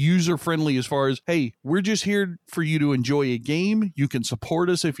user friendly as far as, hey, we're just here for you to enjoy a game. You can support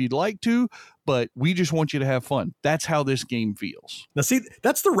us if you'd like to, but we just want you to have fun. That's how this game feels. Now, see,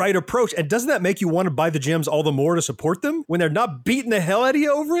 that's the right approach. And doesn't that make you want to buy the gems all the more to support them when they're not beating the hell out of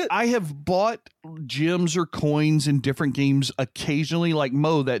you over it? I have bought gems or coins in different games occasionally, like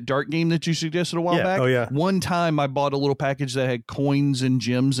Mo, that Dart game that you suggested a while back. Oh, yeah. One time I bought a little package that had coins and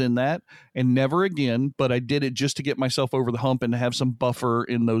gems in that, and never again, but I did it just to get myself over the hump and to have some buffer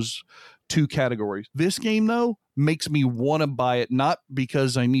in those two categories. This game, though, makes me want to buy it, not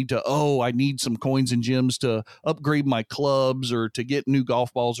because I need some coins and gems to upgrade my clubs or to get new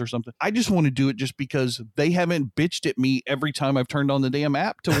golf balls or something. I just want to do it just because they haven't bitched at me every time I've turned on the damn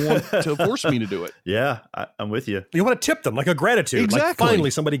app to want to force me to do it. Yeah, I'm with you. You want to tip them like a gratitude. Exactly. Like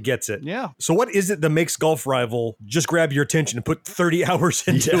finally somebody gets it. Yeah. So what is it that makes Golf Rival just grab your attention and put 30 hours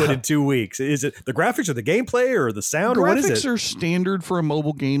into it in 2 weeks? Is it the graphics or the gameplay or the sound or what is it? Graphics are standard for a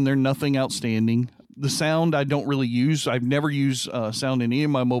mobile game. They're nothing outstanding. The sound I don't really use. I've never used sound in any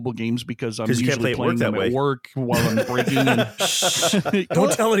of my mobile games because I'm usually playing them at work while I'm breaking. And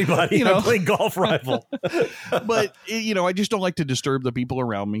don't tell anybody. You know, I'm playing Golf Rival. But, you know, I just don't like to disturb the people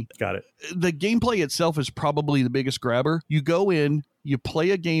around me. Got it. The gameplay itself is probably the biggest grabber. You go in, you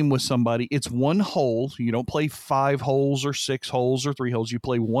play a game with somebody. It's one hole. You don't play 5 holes or 6 holes or 3 holes. You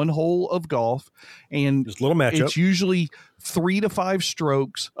play one hole of golf, and just a little matchup. It's usually 3 to 5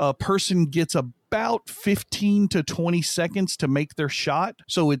 strokes. A person gets about 15 to 20 seconds to make their shot.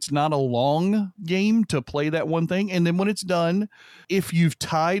 So it's not a long game to play that one thing. And then when it's done, if you've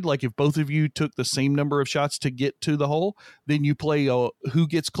tied, like if both of you took the same number of shots to get to the hole, then you play who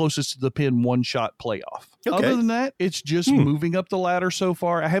gets closest to the pin 1 shot playoff. Okay. Other than that, it's just moving up the ladder so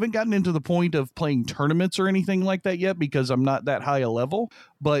far. I haven't gotten into the point of playing tournaments or anything like that yet because I'm not that high a level,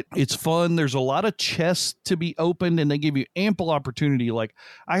 but it's fun. There's a lot of chests to be opened and they give you ample opportunity. Like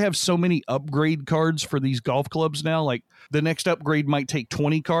I have so many upgrade cards for these golf clubs now. Like the next upgrade might take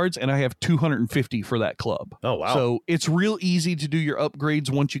 20 cards and I have 250 for that club. Oh, wow. So it's real easy to do your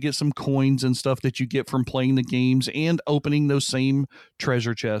upgrades once you get some coins and stuff that you get from playing the games and opening those same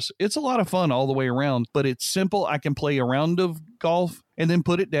treasure chests. It's a lot of fun all the way around, but it's simple. I can play a round of golf and then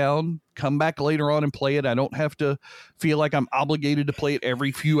put it down, come back later on and play it. I don't have to feel like I'm obligated to play it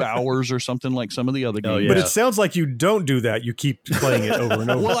every few hours or something like some of the other games. Oh, yeah. But it sounds like you don't do that. You keep playing it over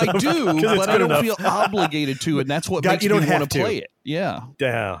and over. Well, I do, but I don't feel obligated to, and that's what makes me want to play it. Yeah.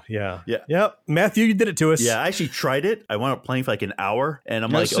 Yeah. Matthew, you did it to us. Yeah, I actually tried it. I wound up playing for like an hour, and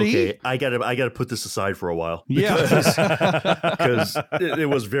I'm okay, I gotta put this aside for a while. Because it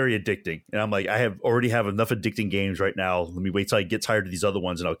was very addicting, and I'm like, I already have enough addicting games right now. Let me wait till I get tired of these other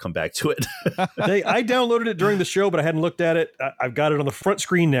ones, and I'll come back to it. I downloaded it during the show, but I hadn't looked at it. I've got it on the front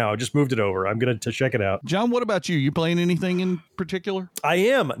screen now. I just moved it over. I'm going to check it out. John, what about you? You playing anything in particular? I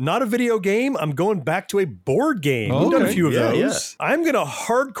am. Not a video game. I'm going back to a board game. We've done a few of those. Yeah. I'm going to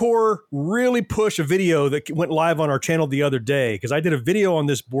hardcore really push a video that went live on our channel the other day because I did a video on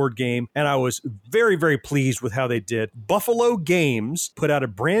this board game and I was very, very pleased with how they did. Buffalo Games put out a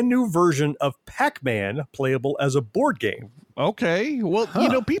brand new version of Pac-Man playable as a board game. Okay. Well,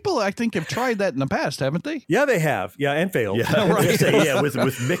 people I think have tried that in the past, haven't they? Yeah, they have. Yeah, and failed. Yeah, right.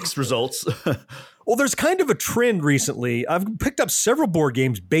 With mixed results. Well, there's kind of a trend recently. I've picked up several board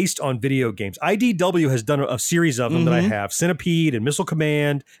games based on video games. IDW has done a series of them that I have. Centipede and Missile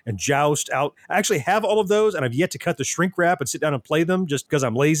Command and Joust out. I actually have all of those, and I've yet to cut the shrink wrap and sit down and play them just because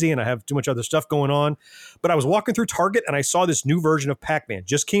I'm lazy and I have too much other stuff going on. But I was walking through Target, and I saw this new version of Pac-Man.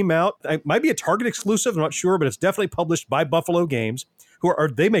 Just came out. It might be a Target exclusive. I'm not sure, but it's definitely published by Buffalo Games.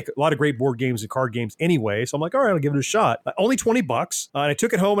 They make a lot of great board games and card games anyway. So I'm like, all right, I'll give it a shot. Only $20. And I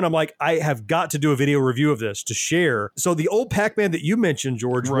took it home and I'm like, I have got to do a video review of this to share. So the old Pac-Man that you mentioned,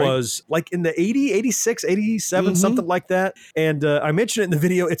 George, was like in the 80, 86, 87, something like that. And I mentioned it in the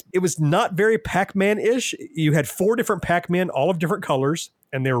video. It was not very Pac-Man-ish. You had 4 different Pac-Man, all of different colors.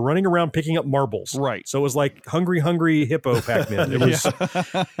 And they were running around picking up marbles. Right. So it was like hungry hippo Pac-Man. It was.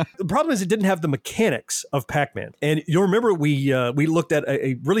 The problem is it didn't have the mechanics of Pac-Man. And you'll remember we looked at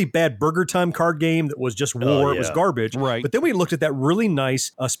a really bad Burger Time card game that was just war. It was garbage. Right. But then we looked at that really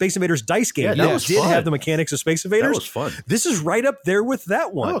nice Space Invaders dice game. Yeah, that did have the mechanics of Space Invaders. That was fun. This is right up there with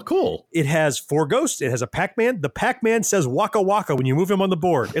that one. Oh, cool. It has 4 ghosts. It has a Pac-Man. The Pac-Man says Waka Waka when you move him on the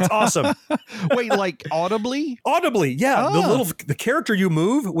board. It's awesome. Wait, like audibly? Audibly, yeah. The character you move,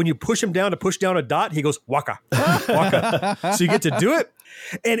 when you push him down to push down a dot, he goes Waka, Waka. So you get to do it.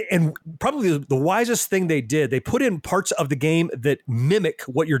 And probably the wisest thing they did, they put in parts of the game that mimic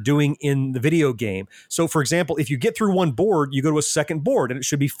what you're doing in the video game. So, for example, if you get through one board, you go to a second board, and it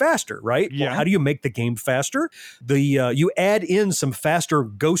should be faster, right? Yeah. Well, how do you make the game faster? You add in some faster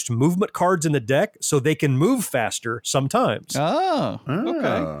ghost movement cards in the deck so they can move faster sometimes. Oh,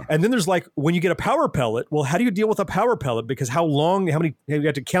 okay. And then there's like, when you get a power pellet, well, how do you deal with a power pellet? Because how many, you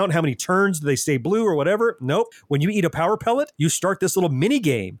have to count how many turns do they stay blue or whatever? Nope. When you eat a power pellet, you start this little mini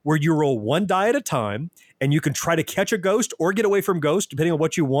game where you roll 1 die at a time, and you can try to catch a ghost or get away from ghosts depending on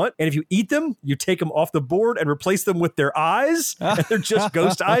what you want. And if you eat them, you take them off the board and replace them with their eyes, and they're just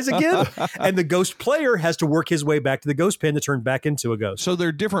ghost eyes again. And the ghost player has to work his way back to the ghost pin to turn back into a ghost. So there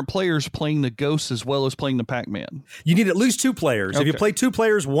are different players playing the ghosts as well as playing the Pac-Man. You need at least 2 players. Okay. If you play 2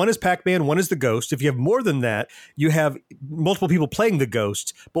 players, one is Pac-Man, one is the ghost. If you have more than that, you have multiple people playing the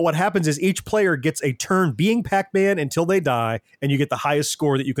ghost. But what happens is each player gets a turn being Pac-Man until they die, and you get the highest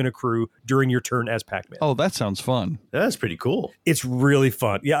score that you can accrue during your turn as Pac-Man. Oh, that sounds fun. That's pretty cool. It's really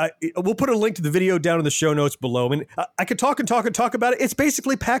fun. Yeah, we'll put a link to the video down in the show notes below. I mean, I could talk about it. It's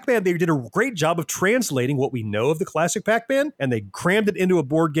basically Pac-Man. They did a great job of translating what we know of the classic Pac-Man, and they crammed it into a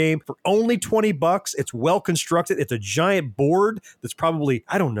board game for only $20. It's well constructed. It's a giant board that's probably,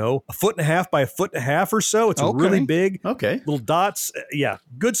 I don't know, 1.5 by 1.5 feet or so. It's really big. Okay. Little dots. Yeah,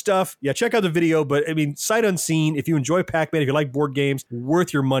 good stuff. Yeah, check out the video. But I mean, sight unseen, if you enjoy Pac-Man, if you like board games,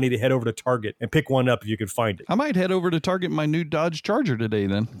 worth your money to head over to Target and pick one up if you can find it. I might head over to Target my new Dodge Charger today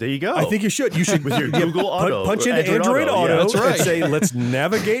then. There you go. I think you should. You should with your Google Auto. Punch into Android Auto, that's right. and say, let's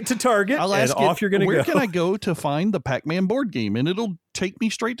navigate to Target, I'll and ask off you're going to go. Where can I go to find the Pac-Man board game? And it'll take me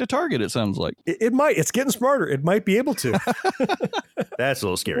straight to Target, it sounds like. It might. It's getting smarter. It might be able to. That's a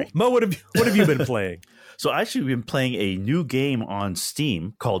little scary. Mo, what have you been playing? So I actually been playing a new game on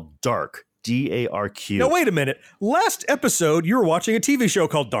Steam called Dark. DARQ. Now, wait a minute. Last episode, you were watching a TV show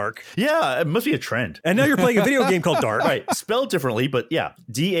called Dark. Yeah, it must be a trend. And now you're playing a video game called Dark. Right. Spelled differently, but yeah,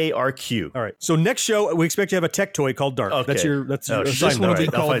 DARQ. All right. So next show, we expect you to have a tech toy called Dark. Okay. That's your this one will be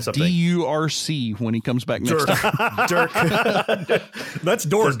called DURC when he comes back next time. Dirk. That's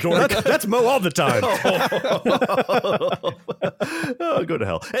Dork. That's Mo all the time. Oh, go to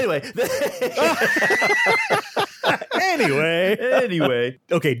hell. Anyway.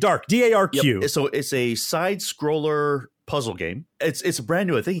 Okay, Dark. DARQ. Yep. So it's a side scroller puzzle game. It's brand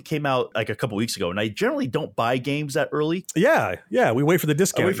new. I think it came out like a couple weeks ago, and I generally don't buy games that early. Yeah. We wait for the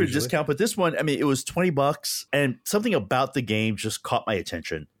discount. But this one, I mean, it was $20, and something about the game just caught my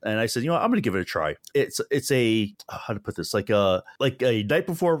attention. And I said, you know what, I'm going to give it a try. It's a how to put this, like a Night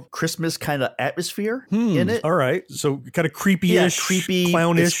Before Christmas kind of atmosphere in it. All right, so kind of creepy-ish, creepy,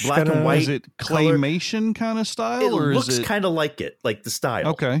 clownish, black and white. Is it claymation kind of style, or looks is it kind of like it, like the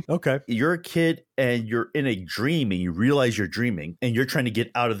style? Okay. You're a kid and you're in a dream, and you realize you're dreaming, and you're trying to get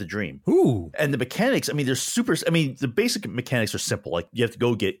out of the dream. Ooh. And the mechanics, I mean, the basic mechanics are simple. Like you have to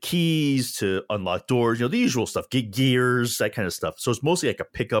go get keys to unlock doors, the usual stuff, get gears, that kind of stuff. So it's mostly like a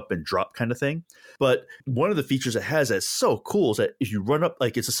pick up and drop kind of thing. But one of the features it has that's so cool is that if you run up,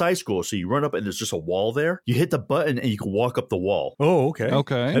 like it's a side scroller, so you run up and there's just a wall there. You hit the button and you can walk up the wall. Oh,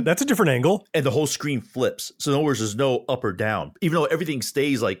 okay. That's a different angle. And the whole screen flips. So in other words, there's no up or down. Even though everything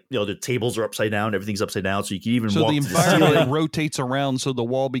stays like, the tables are upside down, everything's upside down, so you can even walk the environment rotates rotates around so the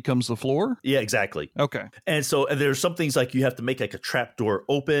wall becomes the floor? Yeah, exactly. Okay. And so there's some things like you have to make like a trap door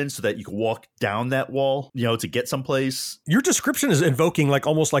open so that you can walk down that wall, to get someplace. Your description is invoking like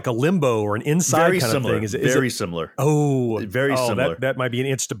almost like a Limbo or an Inside very kind similar, of thing. Very similar. Oh, very similar. That might be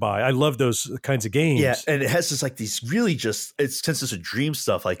an insta buy. I love those kinds of games. Yeah, and it has this like these really since it's a dream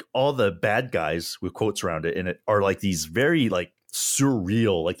stuff, like all the bad guys with quotes around it in it are like these very like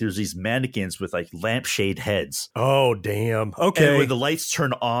surreal, like there's these mannequins with like lampshade heads. Oh damn. Okay. And when the lights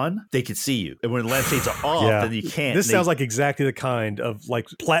turn on, they can see you, and when the lampshades are off, then you can't. This sounds like exactly the kind of like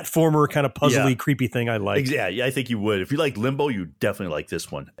platformer kind of puzzly creepy thing I like. Yeah, I think you would. If you like Limbo, you definitely like this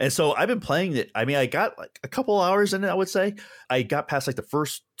one. And so I've been playing it. I mean, I got like a couple hours in it, I would say. I got past like the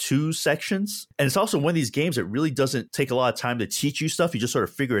first 2 sections, and it's also one of these games that really doesn't take a lot of time to teach you stuff. You just sort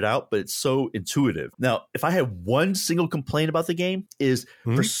of figure it out, but it's so intuitive. Now, if I had one single complaint about the game is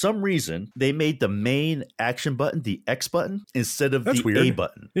for some reason they made the main action button the X button instead of the A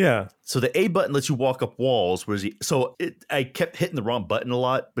button. Yeah. So the A button lets you walk up walls, whereas I kept hitting the wrong button a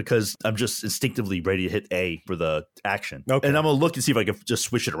lot because I'm just instinctively ready to hit A for the action. Okay. And I'm gonna look and see if I can just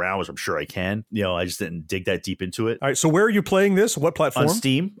switch it around, which I'm sure I can. I just didn't dig that deep into it. All right. So where are you playing this? What platform? On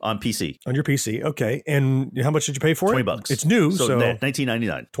Steam, on PC. On your PC. Okay. And how much did you pay for it? $20. It's new. So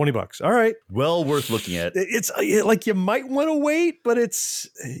 $19.99. $20. All right. Well worth looking at. It's like you might want to wait, but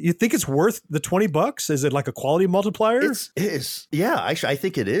you think it's worth the $20? Is it like a quality multiplier? It is. Yeah, actually, I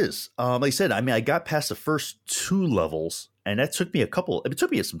think it is. Like I said, I got past the first 2 levels. And that took me it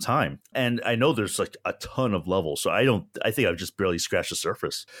took me some time. And I know there's like a ton of levels. So I think I've just barely scratched the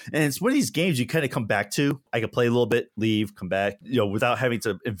surface. And it's one of these games you kind of come back to. I can play a little bit, leave, come back, without having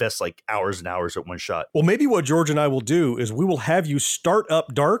to invest like hours and hours at one shot. Well, maybe what George and I will do is we will have you start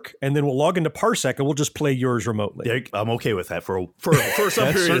up Dark and then we'll log into Parsec and we'll just play yours remotely. Yeah, I'm okay with that for some period of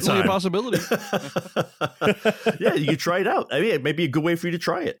time. That's certainly a possibility. Yeah, you can try it out. I mean, it may be a good way for you to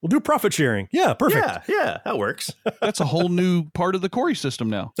try it. We'll do profit sharing. Yeah, perfect. Yeah, that works. That's a whole new part of the Corey system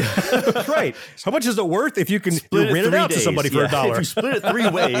now. That's right. How much is it worth if you can rent it out to somebody for $1? If you split it 3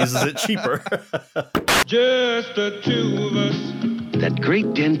 ways, is it cheaper? Just the 2 of us. That great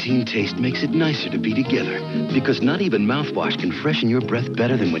Dentyne taste makes it nicer to be together, because not even mouthwash can freshen your breath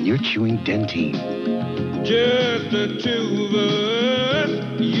better than when you're chewing Dentyne. Just the 2 of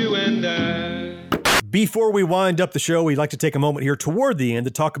us, you and I. Before we wind up the show, we'd like to take a moment here toward the end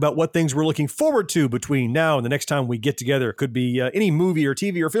to talk about what things we're looking forward to between now and the next time we get together. It could be any movie or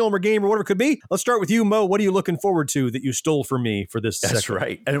TV or film or game or whatever it could be. Let's start with you, Mo. What are you looking forward to that you stole from me for this That's segment?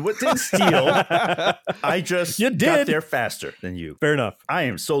 right. And what didn't steal, I just got there faster than you. Fair enough. I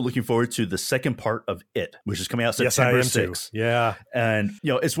am so looking forward to the second part of It, which is coming out September 6th. Yeah. And,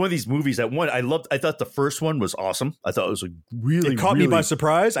 it's one of these movies that I thought the first one was awesome. I thought it was It caught me by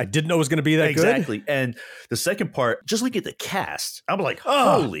surprise. I didn't know it was going to be that good. Exactly. And the second part, just look at the cast. I'm like,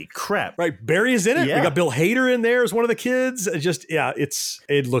 holy crap. Right. Barry is in it. Yeah. We got Bill Hader in there as one of the kids.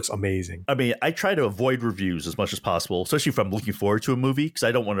 It looks amazing. I mean, I try to avoid reviews as much as possible, especially if I'm looking forward to a movie because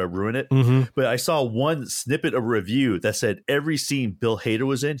I don't want to ruin it. Mm-hmm. But I saw one snippet of a review that said every scene Bill Hader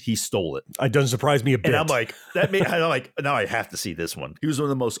was in, he stole it. It doesn't surprise me a bit. And I'm like, now I have to see this one. He was one of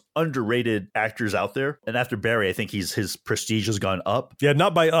the most underrated actors out there. And after Barry, I think his prestige has gone up. Yeah,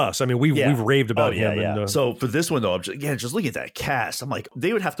 not by us. I mean, we've raved about him. Yeah. And, so for this one, though, I'm just looking at that cast. I'm like,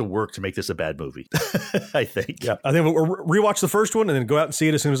 they would have to work to make this a bad movie, I think. Yeah, I think we'll rewatch the first one and then go out and see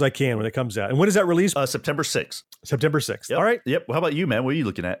it as soon as I can when it comes out. And when is that released? September 6th. September 6th. Yep. All right. Yep. Well, how about you, man? What are you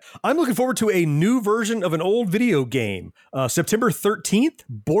looking at? I'm looking forward to a new version of an old video game. September 13th,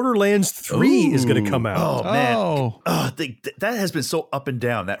 Borderlands 3 is going to come out. Oh, man. That has been so up and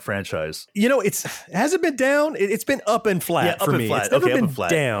down, that franchise. It hasn't been down. It's been up and flat for me. It's never been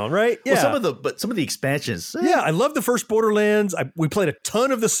down, right? Yeah. Well, some of the expansions. Yeah, I love the first Borderlands. We played a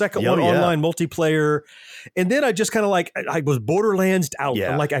ton of the second one online multiplayer. And then I just kind of I was Borderlands out.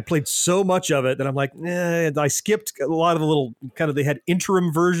 Yeah. I'm like, I played so much of it that I'm like, I skipped a lot of the little they had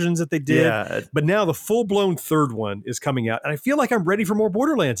interim versions that they did. Yeah. But now the full-blown third one is coming out. And I feel like I'm ready for more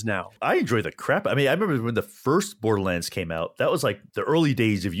Borderlands now. I enjoy the crap. I mean, I remember when the first Borderlands came out, that was like the early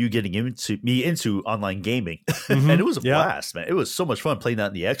days of you getting into online gaming. Mm-hmm. And it was a blast, man. It was so much fun playing that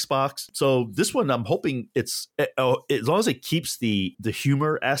on the Xbox. So this one, I'm hoping as long as it keeps the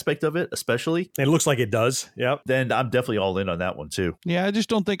humor aspect of it, especially. And it looks like it does. Yeah. Then I'm definitely all in on that one too. Yeah, I just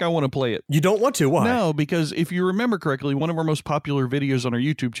don't think I want to play it. You don't want to? Why? No, because if you remember correctly, one of our most popular videos on our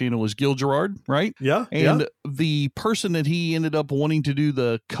YouTube channel is Gil Gerard, right? Yeah. And the person that he ended up wanting to do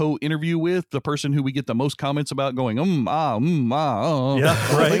the co-interview with, the person who we get the most comments about going,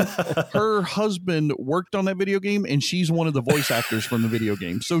 yeah, right. Her husband worked on that video game and she's one of the voice actors from the video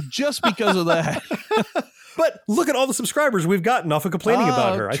game. So just because of that. But look at all the subscribers we've gotten off of complaining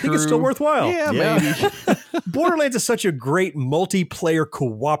about her. I think it's still worthwhile. Yeah, maybe. Borderlands is such a great multiplayer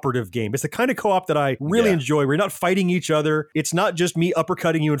cooperative game. It's the kind of co-op that I really enjoy. We're not fighting each other. It's not just me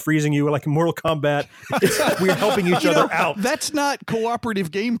uppercutting you and freezing you like in Mortal Kombat. We're helping each other out. That's not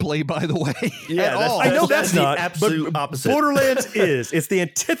cooperative gameplay, by the way. Yeah, I know that's not. the absolute opposite. Borderlands is. It's the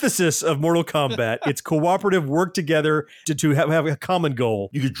antithesis of Mortal Kombat. It's cooperative work together to have a common goal.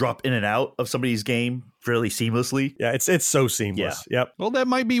 You could drop in and out of somebody's game fairly seamlessly. Yeah, it's so seamless. Yeah. Yep. Well, that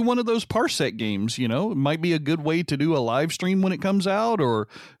might be one of those Parsec games, you know? It might be a good way to do a live stream when it comes out, or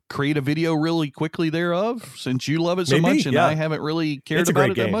create a video really quickly thereof. Since you love it so much and I haven't really cared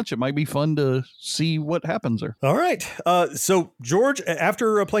about it that much, it might be fun to see what happens there. All right. So, George,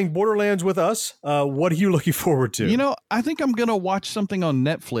 after playing Borderlands with us, what are you looking forward to? You know, I think I'm going to watch something on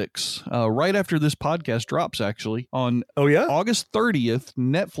Netflix right after this podcast drops, actually. On August 30th,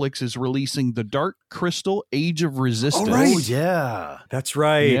 Netflix is releasing The Dark Crystal Age of Resistance. Oh, right. Oh, yeah. That's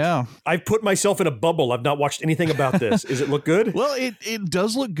right. Yeah. I've put myself in a bubble. I've not watched anything about this. Does it look good? Well, it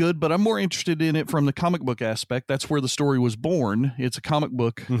does look good, but I'm more interested in it from the comic book aspect. That's where the story was born. It's a comic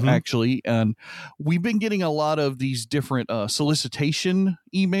book, actually. And we've been getting a lot of these different solicitation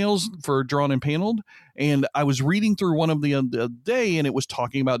emails for Drawn and Paneled. And I was reading through one of the other day, and it was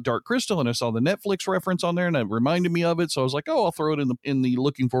talking about Dark Crystal, and I saw the Netflix reference on there, and it reminded me of it. So I was like, oh, I'll throw it in the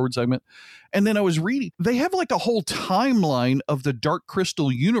looking forward segment. And then I was reading. They have like a whole timeline of the Dark Crystal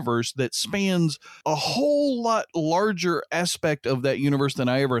universe that spans a whole lot larger aspect of that universe than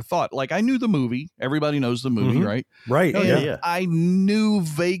I ever thought. Like, I knew the movie. Everybody knows the movie, right? Right. And I knew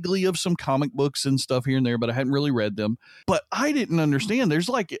vaguely of some comic books and stuff here and there, but I hadn't really read them. But I didn't understand. There's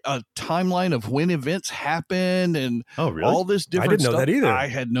like a timeline of when events happened and all this different I didn't know stuff. that either. I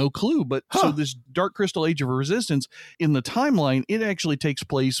had no clue. But so this Dark Crystal Age of Resistance, in the timeline, it actually takes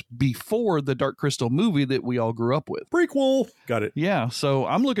place before the Dark Crystal movie that we all grew up with. Prequel. Got it. Yeah. So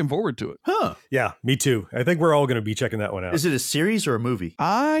I'm looking forward to it. Yeah, me too. I think we're all going to be checking that one out. Is it a series or a movie?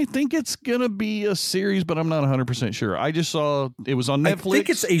 I think it's going to be a series, but I'm not 100% sure. I just saw it was on Netflix. I think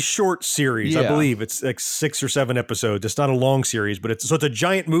it's a short series. I believe it's like 6 or 7 episodes. It's not a long series, but it's a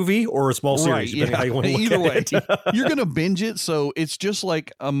giant movie or a small series. Right, How you want to look either at way, it. you're going to binge it. So it's just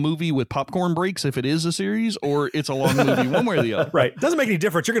like a movie with popcorn breaks if it is a series, or it's a long movie, one way or the other. Right. Doesn't make any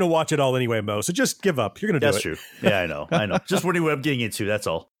difference. You're going to watch it all anyway, Mo. So just give up. You're going to do it. That's true. Yeah, I know. Just wondering what I'm getting into. That's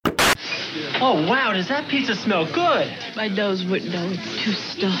all. Oh, wow. Does that pizza smell good? My nose wouldn't know. It's too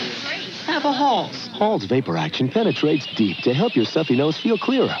stuffed. Have a Halls. Halls Vapor Action penetrates deep to help your stuffy nose feel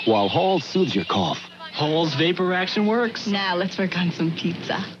clearer, while Halls soothes your cough. Halls Vapor Action works. Now let's work on some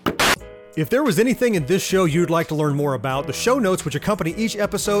pizza. If there was anything in this show you'd like to learn more about, the show notes which accompany each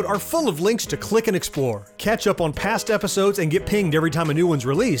episode are full of links to click and explore. Catch up on past episodes and get pinged every time a new one's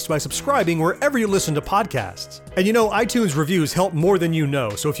released by subscribing wherever you listen to podcasts. And you know, iTunes reviews help more than you know,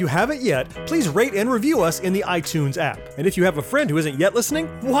 so if you haven't yet, please rate and review us in the iTunes app. And if you have a friend who isn't yet listening,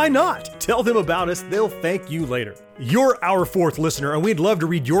 why not? Tell them about us, they'll thank you later. You're our 4th listener, and we'd love to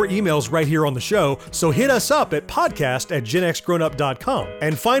read your emails right here on the show, so hit us up at podcast@genxgrownup.com.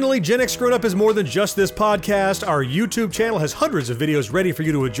 And finally, Gen X Grown Up is more than just this podcast. Our YouTube channel has hundreds of videos ready for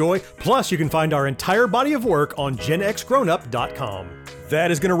you to enjoy, plus you can find our entire body of work on genxgrownup.com. That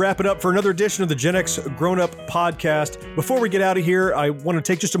is going to wrap it up for another edition of the Gen X Grown Up podcast. Before we get out of here, I want to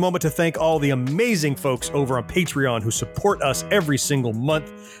take just a moment to thank all the amazing folks over on Patreon who support us every single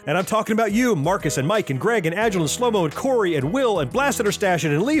month. And I'm talking about you, Marcus and Mike and Greg and Agile and Slow-Mo and Corey and Will and Blasted or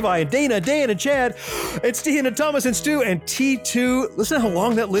Stashin' and Levi and Dana, Dan and Chad and Steve and Thomas and Stu and T2. Listen to how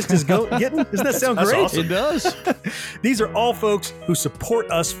long that list is getting. Doesn't that sound great? Awesome. It does. These are all folks who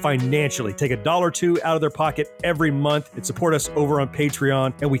support us financially. Take $1 or $2 out of their pocket every month and support us over on Patreon.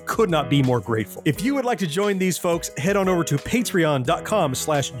 And we could not be more grateful. If you would like to join these folks, head on over to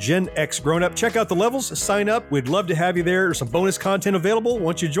patreon.com/GenXGrownUp. Check out the levels, sign up. We'd love to have you there. There's some bonus content available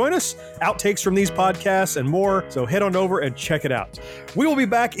once you join us, outtakes from these podcasts and more. So head on over and check it out. We will be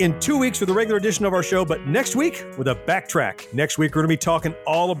back in 2 weeks with a regular edition of our show, but next week with a backtrack. Next week, we're going to be talking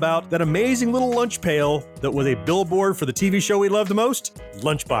all about that amazing little lunch pail that was a billboard for the TV show we love the most,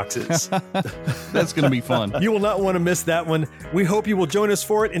 Lunchboxes. That's going to be fun. You will not want to miss that one. We hope you will join us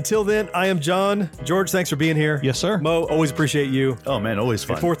for it. Until then, I am John. George, thanks for being here. Yes, sir. Mo, always appreciate you. Oh, man, always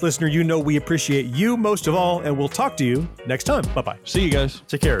fun. And 4th listener, you know we appreciate you most of all, and we'll talk to you next time. Bye-bye. See you guys.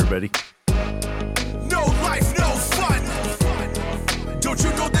 Take care, everybody. No life, no fun. Don't you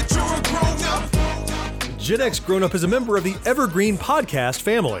know that you're a grown up? Gen X Grown Up is a member of the Evergreen Podcast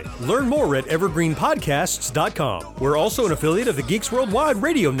family. Learn more at evergreenpodcasts.com. We're also an affiliate of the Geeks Worldwide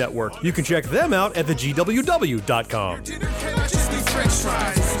Radio Network. You can check them out at thegww.com. Dinner cannot just be French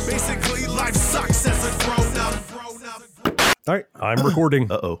fries. Basically, life sucks as a grown All right, I'm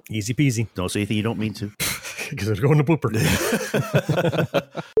recording. Uh-oh. Easy peasy. Don't say anything you don't mean to. Because it's going to blooper.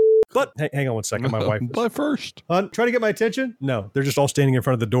 But hey, hang on one second, my wife. But first. Try to get my attention? No, they're just all standing in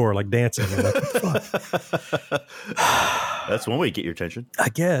front of the door like dancing. That's one way to get your attention. I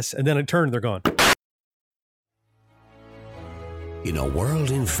guess. And then I turn, they're gone. In a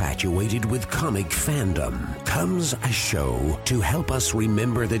world infatuated with comic fandom comes a show to help us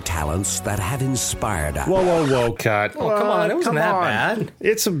remember the talents that have inspired us. Whoa, cut. Oh, come on. It wasn't that bad.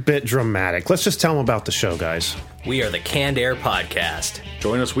 It's a bit dramatic. Let's just tell them about the show, guys. We are the Canned Air Podcast.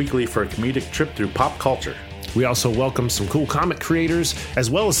 Join us weekly for a comedic trip through pop culture. We also welcome some cool comic creators,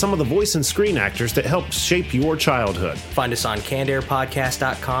 as well as some of the voice and screen actors that helped shape your childhood. Find us on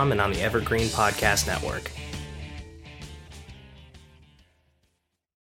cannedairpodcast.com and on the Evergreen Podcast Network.